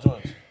Amazon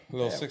joints. A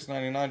little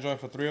 $6.99 joint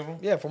for 3 of them.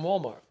 Yeah, from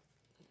Walmart.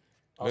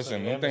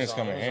 Listen, them things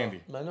come in handy.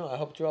 I know. I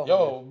helped you out.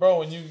 Yo, bro,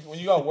 when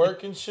you got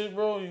work and shit,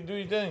 bro, you do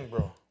your thing,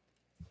 bro.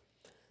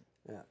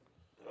 Yeah.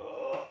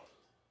 All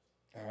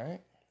right.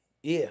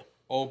 Yeah.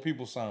 Old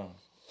people sound.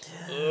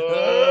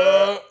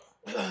 Yo,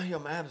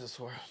 my abs are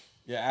sore.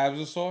 Your abs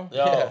are sore?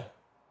 Yo, Yeah.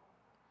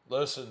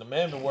 listen, the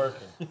man been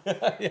working.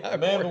 Yeah, The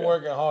man been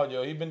working hard,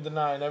 yo. He been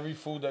denying every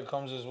food that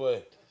comes his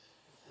way,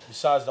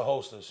 besides the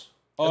hostess.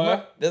 Oh,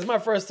 yeah? This is my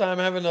first time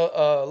having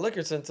a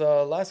liquor since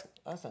last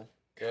time.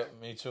 Yeah,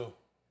 me too.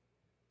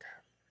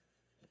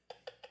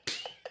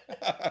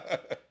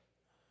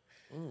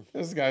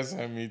 This guy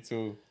sent me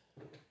too.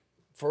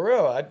 For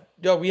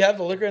real, we have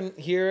the liquor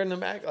here in the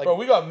Mac. Like, Bro,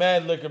 we got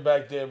mad liquor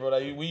back there, bro.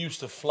 That we used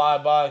to fly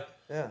by.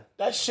 yeah,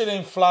 That shit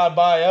ain't fly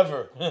by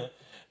ever.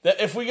 That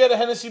if we get a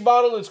Hennessy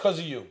bottle, it's because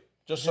of you.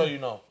 Just so you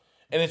know.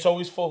 And it's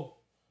always full.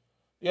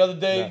 The other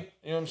day,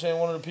 you know what I'm saying?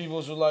 One of the people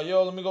was like,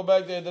 yo, let me go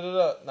back there.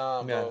 Da-da-da.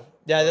 Nah, bro.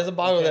 Yeah, there's a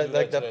bottle can't that do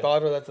like that that today.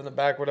 bottle that's in the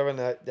back, whatever, and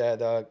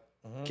that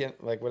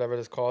can't, like whatever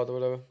it's called or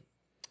whatever,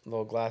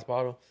 little glass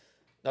bottle.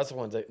 That's the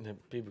ones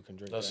that people can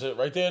drink. That's it.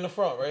 Right there in the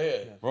front, right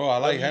here. Bro, I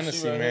like WC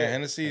Hennessy, right man. here.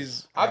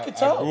 Hennessy's. I could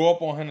tell. I grew up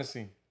on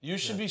Hennessy. You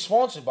should be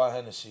sponsored by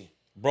Hennessy.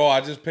 Bro,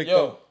 I just picked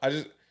Yo. up.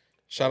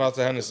 Shout out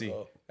to Hennessy.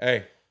 bro.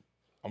 Hey,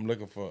 I'm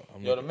looking for.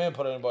 Yo, the man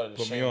put anybody to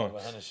Put me shame on. over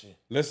Hennessy.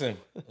 Listen,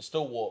 And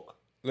still walk.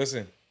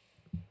 listen.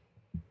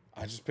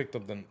 I just picked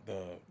up the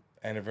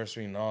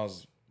anniversary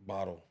Nas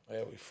bottle.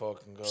 There we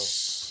fucking go.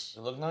 It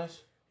look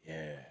nice?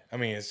 Yeah, I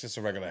mean it's just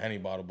a regular Henny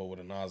bottle, but with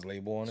a Nas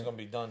label on It's it. gonna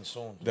be done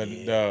soon. The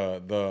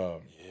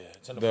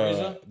It's in the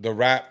freezer.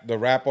 the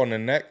wrap on the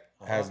neck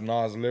has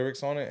Nas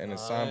lyrics on it, and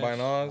it's signed by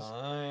Nas.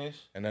 Nice.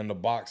 And then the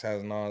box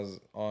has Nas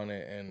on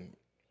it, and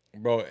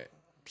bro,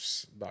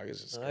 dog,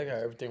 it's just I like how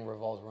everything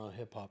revolves around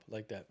hip hop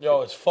like that.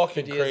 Yo, it's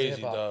fucking 50 years of crazy,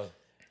 hip-hop. dog.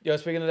 Yo,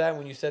 speaking of that,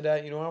 when you said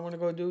that, you know what I want to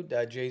go do?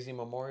 That Jay-Z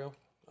memorial.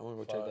 I want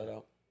to go check that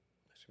out.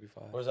 That should be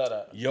fire. Where's that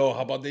at? Yo,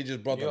 how about they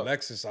just brought Yo. the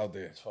Lexus out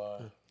there? It's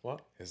fire.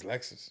 What? His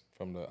Lexus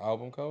from the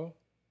album cover.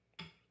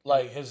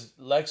 Like his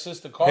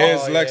Lexus, the car.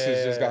 His Oh, Lexus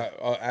yeah, just yeah.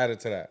 got added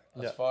to that.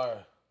 That's fire.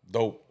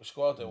 Dope, We should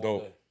go out there one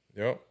dope.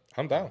 day. Yep,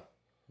 I'm down.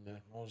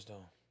 Most down.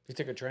 You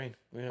take a train.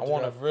 I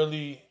want to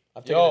really.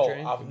 I've taken a Yo,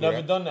 train. I've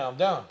never done that. I'm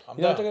down. I'm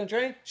You know down. taking a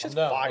train? I'm Shit's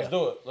down. fire. Let's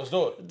do it. Let's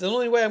do it. The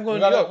only way I'm going We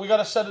to New gotta, York. we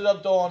gotta set it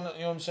up though. On, you know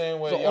what I'm saying?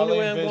 Where The y'all only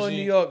way ain't I'm going to busy.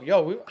 New York.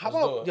 Yo, how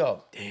Let's do about, it.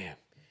 yo, damn.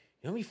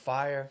 You know me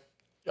fire?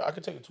 Yeah, I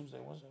could take a Tuesday,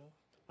 Wednesday.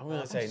 I'm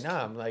going to say,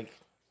 nah, I'm like,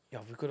 yo,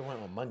 if we could have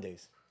went on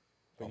Mondays.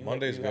 But you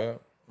Monday's you got- good.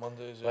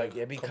 Mondays. Yeah, Like,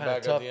 it'd be come kind of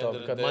back at tough, the end though, of the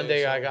because day,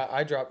 Monday so-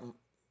 I drop, you know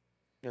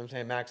what I'm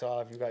saying, Max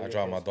off. You got I your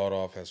dropped my kids. daughter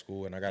off at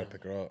school, and I gotta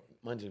pick her up.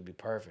 Monday would be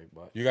perfect,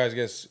 but. You guys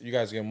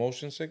get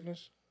motion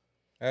sickness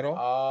at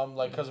all?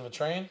 Like because of a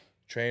train.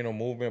 Train or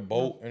movement,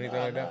 boat, anything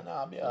like that? Nah,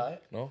 I'll be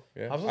alright. No,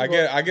 yeah. I was I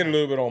get a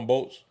little bit on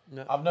boats.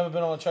 I've never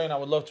been on a train. I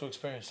would love to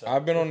experience that.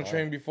 I've been on the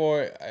train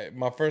before.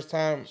 My first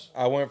time,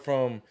 I went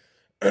from,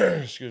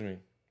 excuse me,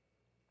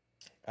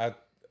 I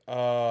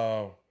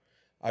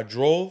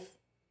drove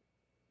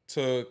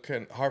to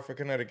Hartford,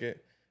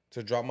 Connecticut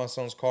to drop my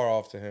son's car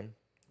off to him.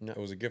 No. It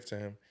was a gift to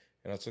him.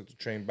 And I took the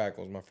train back.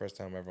 It was my first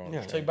time ever on the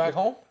Yeah. train. Take back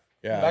home.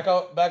 Yeah.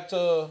 Back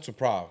to. To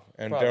Prague.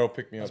 And Prague. Daryl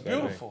picked me up That's that day.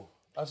 beautiful.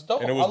 That's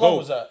dope. And it How was long dope.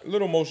 was that?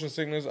 Little motion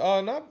sickness.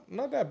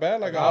 Not that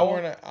bad. Like an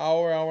An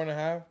hour and a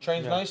half.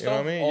 Train's nice You though. know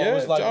what I mean? Or Yeah.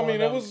 was like I one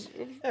mean, of it them- was.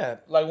 Yeah.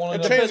 like one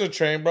of The them. train's a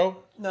train, bro.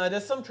 No,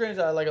 there's some trains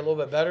that are like a little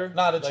bit better.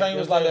 Nah, the train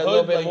was like a hood,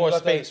 little bit like more you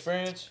got that space.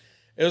 experience.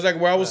 It was like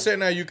where I was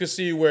sitting at. You could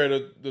see where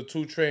the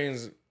two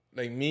trains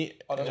like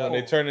meet, Oh, and that's when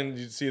they cool. turn in,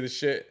 you see the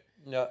shit.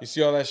 Yeah. You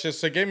see all that shit.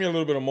 So it gave me a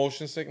little bit of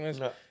motion sickness.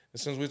 Yeah. And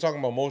since we're talking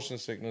about motion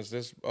sickness,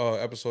 this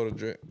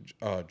episode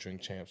of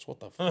Drink Champs, what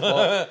the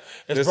fuck?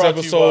 It's This brought to you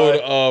episode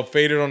by- of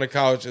Faded on the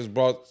Couch is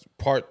brought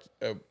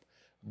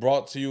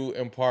to you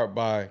in part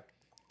by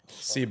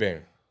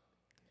Sebane.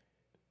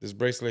 This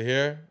bracelet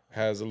here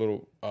has a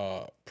little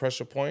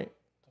pressure point.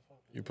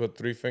 You put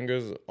 3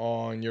 fingers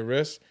on your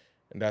wrist,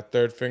 and that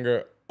third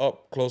finger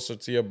up closer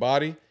to your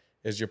body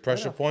is your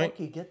pressure Where the point. fuck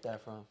you get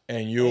that from?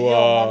 And you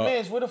Yo, my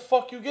man's, where the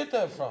fuck you get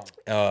that from?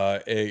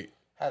 It's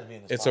Had to be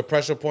in this it's a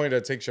pressure point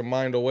that takes your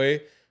mind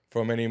away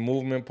from any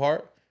movement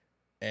part,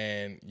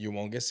 and you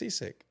won't get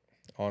seasick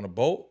on a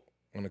boat,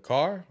 on a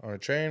car, on a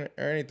train,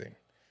 or anything.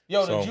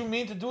 Yo, So- did you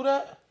mean to do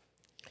that?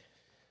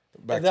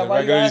 Back Is to that the why you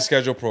regularly asked-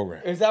 scheduled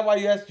program. Is that why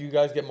you asked? Do you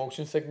guys get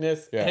motion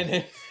sickness? Yeah. And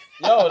then,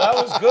 Yo, that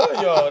was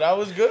good, yo. That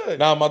was good.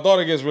 Now, my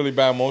daughter gets really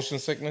bad motion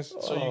sickness.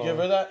 So you give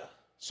her that?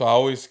 So I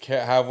always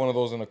have one of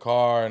those in the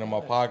car and in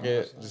my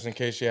pocket just in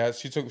case she has.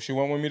 She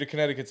went with me to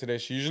Connecticut today.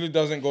 She usually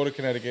doesn't go to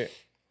Connecticut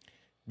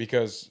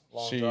because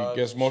Long she drives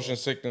gets and motion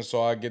sickness.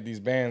 So I get these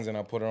bands and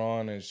I put her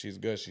on and she's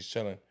good. She's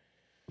chilling,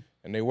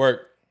 and they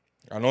work.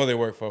 I know they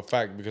work for a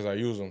fact because I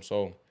use them.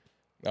 So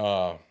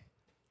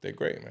they're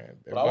great, man.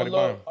 But I Everybody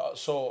would buy love, 'em.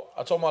 so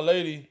I told my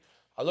lady,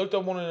 I looked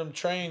up one of them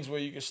trains where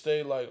you can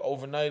stay like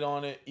overnight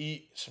on it,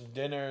 eat some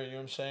dinner, you know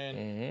what I'm saying?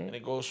 And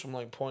it goes from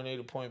like point A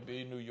to point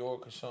B, New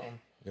York or something.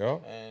 Yeah.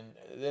 And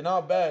they're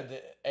not bad.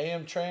 The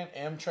AM train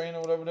or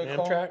whatever they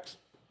call it.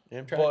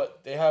 Amtrak.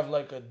 But they have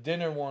like a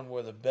dinner one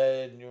with a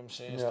bed, you know what I'm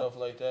saying, Yeah. stuff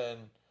like that.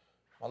 And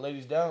my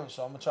lady's down,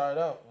 so I'm gonna try it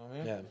out. You know what I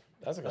mean? Yeah,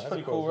 that's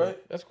pretty a cool, experience.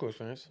 right? That's a cool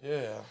experience.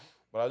 Yeah.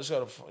 But I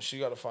just she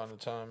gotta find the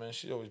time, man.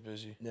 She's always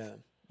busy. Yeah,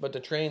 but the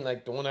train,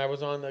 like the one I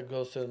was on that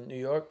goes to New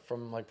York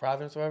from like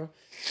Providence or whatever,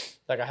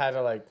 like I had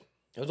to like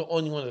it was the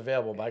only one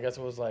available, but I guess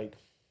it was like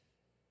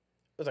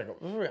I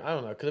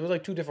don't know because it was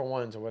like two different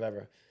ones or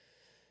whatever.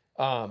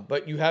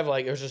 But you have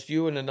like it was just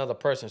you and another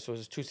person, so it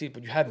was 2 seats,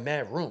 but you have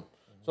mad room.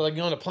 So like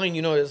you're on a plane,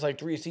 you know, there's like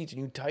 3 seats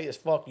and you tight as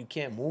fuck. You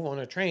can't move. On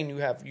a train, you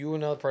have you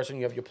and another person.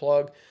 You have your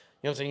plug. You know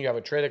what I'm saying? You have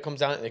a tray that comes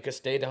down and they could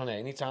stay down at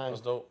any time.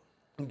 That's dope.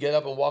 You get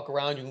up and walk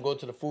around. You can go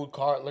to the food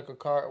cart, liquor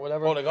cart,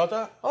 whatever. Oh, they got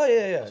that? Oh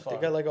yeah. They fire.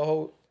 got like a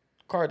whole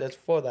card that's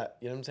for that.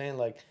 You know what I'm saying?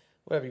 Like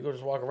whatever, you go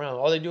just walk around.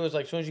 All they do is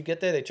like as soon as you get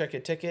there, they check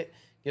your ticket. You know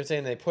what I'm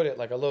saying? They put it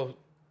like a little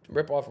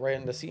rip off right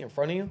in the seat in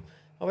front of you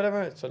or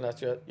whatever. So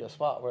that's your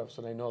spot, whatever.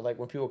 So they know like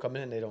when people come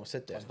in, they don't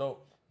sit there. That's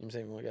dope. You know what I'm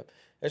saying? Like, yeah.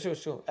 That shit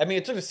was true. I mean,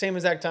 it took the same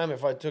exact time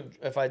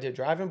if I did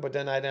driving, but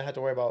then I didn't have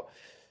to worry about.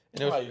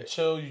 And it was, You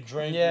chill, you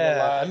drink, you yeah,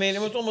 relax. I mean,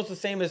 it was almost the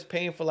same as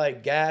paying for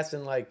like gas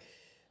and like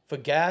for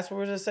gas, what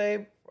was I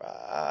say,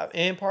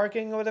 and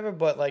parking or whatever.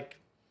 But like,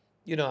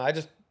 you know, I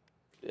just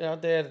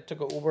out there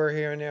took an Uber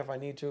here and there if I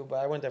need to. But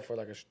I went there for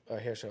like a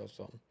hair show,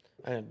 so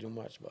I didn't do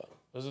much. But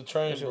There's a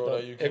train, bro,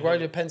 that you it can right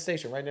hit. to Penn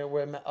Station, right there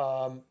where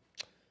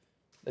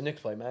the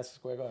Knicks play, Madison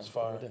Square Garden. It's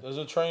fire. Right there. There's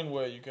a train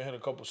where you can hit a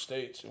couple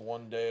states in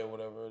one day or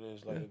whatever it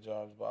is, like it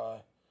drives by.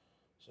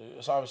 So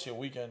it's obviously a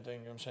weekend thing, you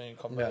know what I'm saying?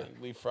 Come back,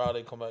 leave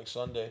Friday, come back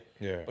Sunday.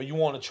 Yeah. But you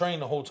want to train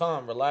the whole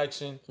time,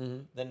 relaxing.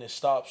 Then they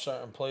stop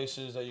certain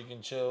places that you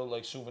can chill,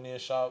 like souvenir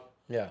shop,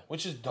 Yeah.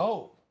 which is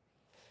dope.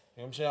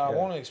 You know what I'm saying? I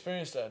want to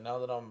experience that now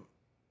that I'm,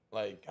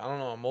 like, I don't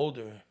know, I'm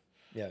older.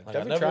 Yeah. Like, I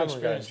Definitely never traveling,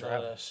 experienced guys.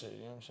 none of that shit, you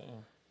know what I'm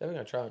saying?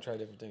 Definitely gonna try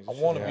different things. I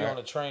want to be Yeah. on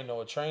a train, though.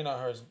 A train out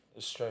here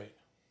is straight.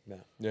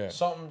 Yeah.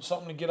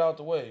 Something to get out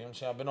the way. You know what I'm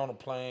saying? I've been on a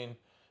plane,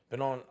 I've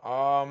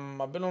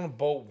been on a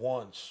boat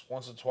once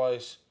or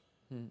twice.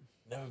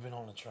 Never been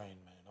on a train,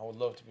 man. I would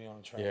love to be on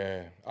a train.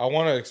 Yeah. I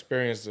want to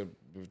experience the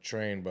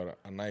train, but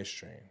a nice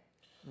train.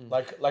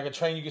 Like a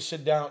train you can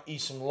sit down,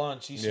 eat some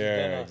lunch, eat some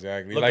dinner. Yeah,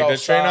 exactly. look Like the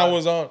train I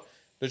outside.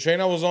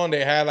 was on,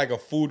 they had like a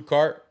food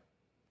cart.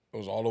 It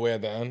was all the way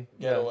at the end.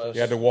 Ghetto Yeah. ass.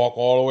 You had to walk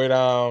all the way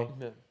down,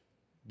 Yeah.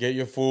 get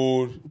your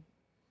food,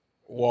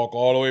 walk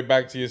all the way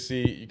back to your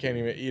seat. You can't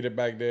even eat it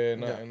back there.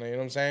 Nothing, you know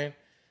what I'm saying?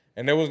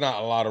 And there was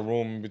not a lot of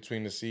room in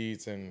between the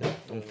seats and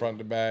from front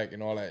to back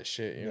and all that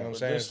shit. You know what I'm But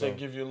saying? this, they So,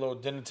 give you a little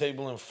dinner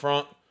table in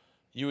front.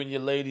 You and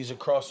your ladies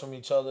across from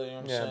each other. You know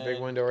what I'm Yeah, saying?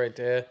 big window right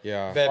there.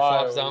 yeah. Bed Fire,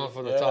 flops where down you-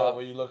 from the top.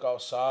 where you look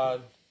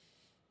outside.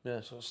 Yeah.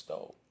 So it's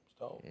dope. It's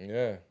dope.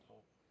 Yeah.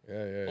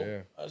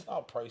 Yeah. It's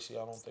not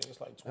pricey, I don't think. It's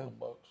like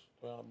 $200,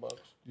 $300.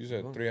 You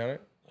said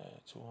 300? Yeah,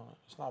 200.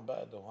 It's not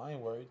bad though. I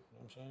ain't worried. You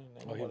know what I'm saying?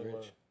 Ain't Oh, he nobody rich.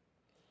 worried.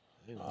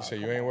 You said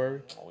you ain't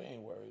worried? Oh, we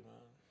ain't worried,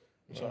 man.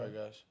 I'm sorry,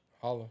 guys.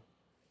 Holla.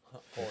 For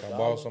Can $1, I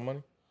borrow some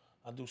money?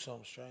 I do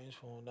something strange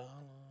for $1.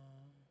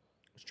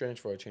 Strange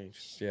for a change.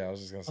 Yeah, I was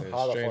just gonna say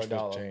Holla strange for for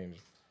 $1. change.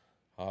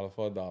 Holla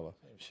for $1.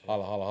 Same shit.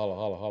 Holla, holla, holla,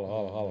 holla, holla,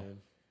 holla, holla.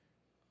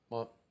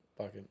 Well,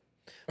 fucking.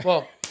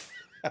 Well,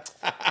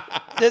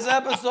 this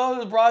episode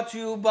is brought to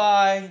you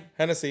by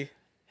Hennessy.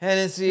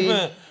 Hennessy.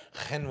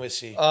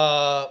 Hennessy.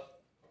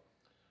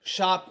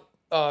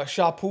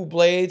 Shapu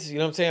Blades. You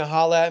know what I'm saying?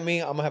 Holla at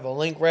me. I'm gonna have a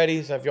link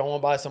ready. So if y'all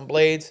want to buy some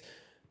blades,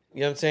 you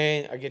know what I'm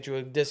saying? I get you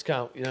a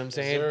discount. You know what I'm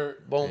saying? sir.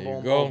 Boom, There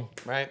you boom, go. boom.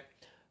 Right?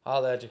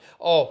 Holla at you.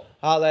 Oh,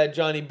 holla at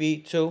Johnny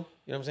B too. You know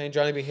what I'm saying?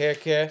 Johnny B Hair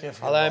Care. Can't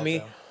forget Holla at about me.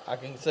 them. I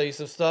can sell you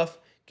some stuff.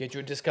 Get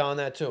you a discount on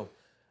that too.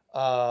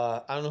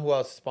 I don't know who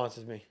else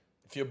sponsors me.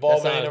 If your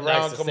ball That ain't sounds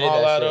around, nice to come say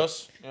holler that at shit.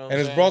 us. You know what And I'm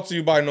it's saying? brought to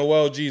you by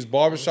Noel G's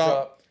Barbershop,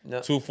 Barbershop.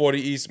 Yep. 240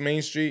 East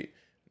Main Street.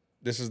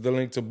 This is the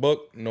link to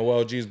book,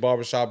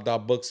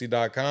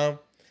 noelgsbarbershop.booksy.com.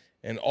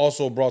 And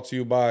also brought to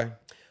you by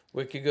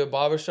Wicked Good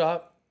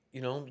Barbershop.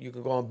 You know, you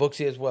can go on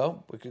Booksy as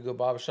well.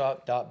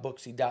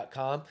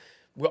 wickedgoodbarbershop.booksy.com.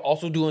 We're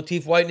also doing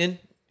teeth whitening.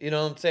 You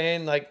know what I'm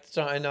saying? Like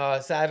starting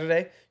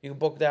Saturday. You can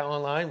book that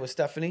online with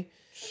Stephanie.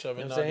 You know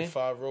what I'm saying?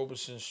 795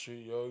 Robeson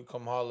Street, yo. You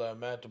come holler at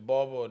Matt the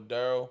Barber or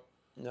Daryl.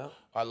 No.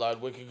 I lied,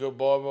 Wicked Good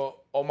Barber.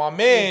 Oh, my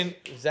man.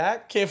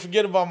 Zach. Can't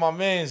forget about my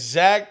man,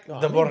 Zach How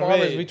the many barbers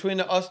Barber. between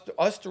us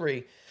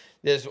three.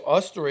 There's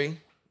us three.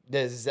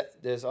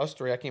 there's us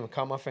three. I can't even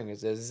count my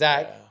fingers. There's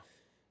Zach,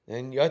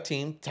 and your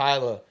team,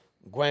 Tyler,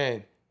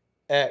 Gwen,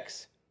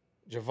 X,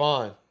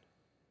 Javon.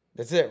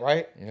 That's it,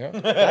 right? Yeah.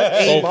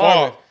 That's So 8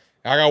 barbers.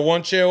 far, I got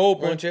one chair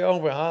open. One chair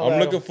open. I'm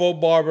looking for a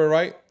barber,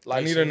 right? I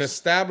need an License.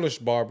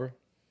 established barber,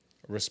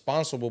 a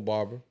responsible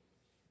barber,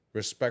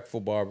 respectful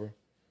barber,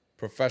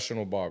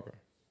 professional barber,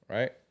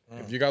 right?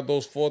 If you got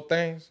those 4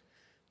 things,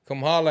 come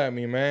holler at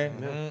me,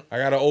 man. I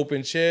got an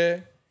open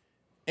chair,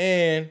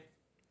 and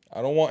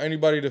I don't want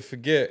anybody to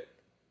forget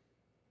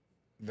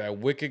that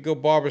Wicked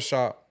Good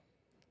Barbershop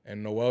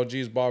and Noel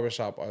G's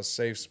Barbershop are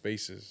safe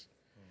spaces.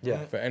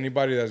 Yeah. For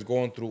anybody that's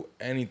going through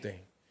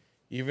anything.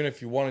 Even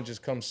if you want to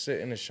just come sit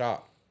in the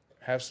shop,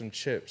 have some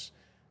chips.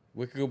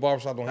 Wicked Good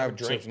Barbershop don't have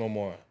chips no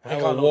more.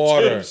 Have a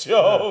water. Chips,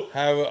 yo.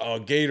 Have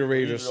a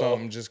Gatorade or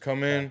something. Just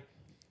come in,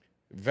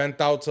 vent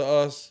out to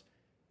us,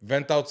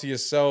 vent out to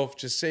yourself.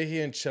 Just sit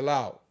here and chill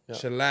out.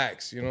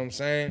 Chillax. You know what I'm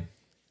saying?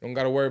 Don't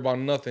got to worry about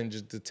nothing.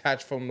 Just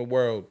detach from the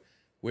world.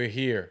 We're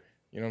here.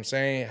 You know what I'm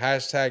saying?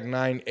 Hashtag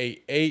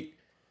 988.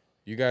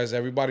 You guys,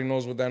 everybody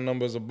knows what that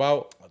number is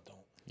about. I don't.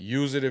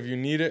 Use it if you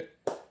need it.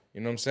 You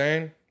know what I'm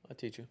saying? I'll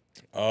teach you.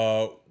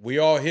 We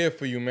all here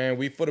for you, man.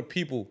 We for the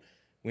people.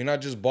 We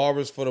not just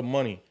barbers for the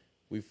money.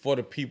 We for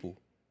the people.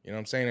 You know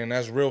what I'm saying? And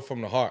that's real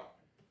from the heart.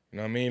 You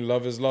know what I mean?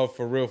 Love is love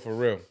for real, for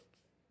real.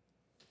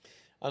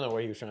 I don't know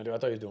what he was trying to do. I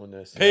thought he was doing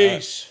this.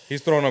 Peace.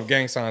 He's throwing up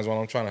gang signs while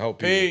I'm trying to help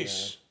people.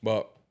 Peace.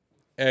 But,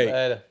 hey,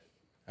 Later.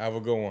 have a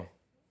good one.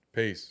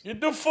 Peace.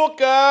 Get the fuck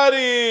out of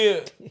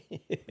here.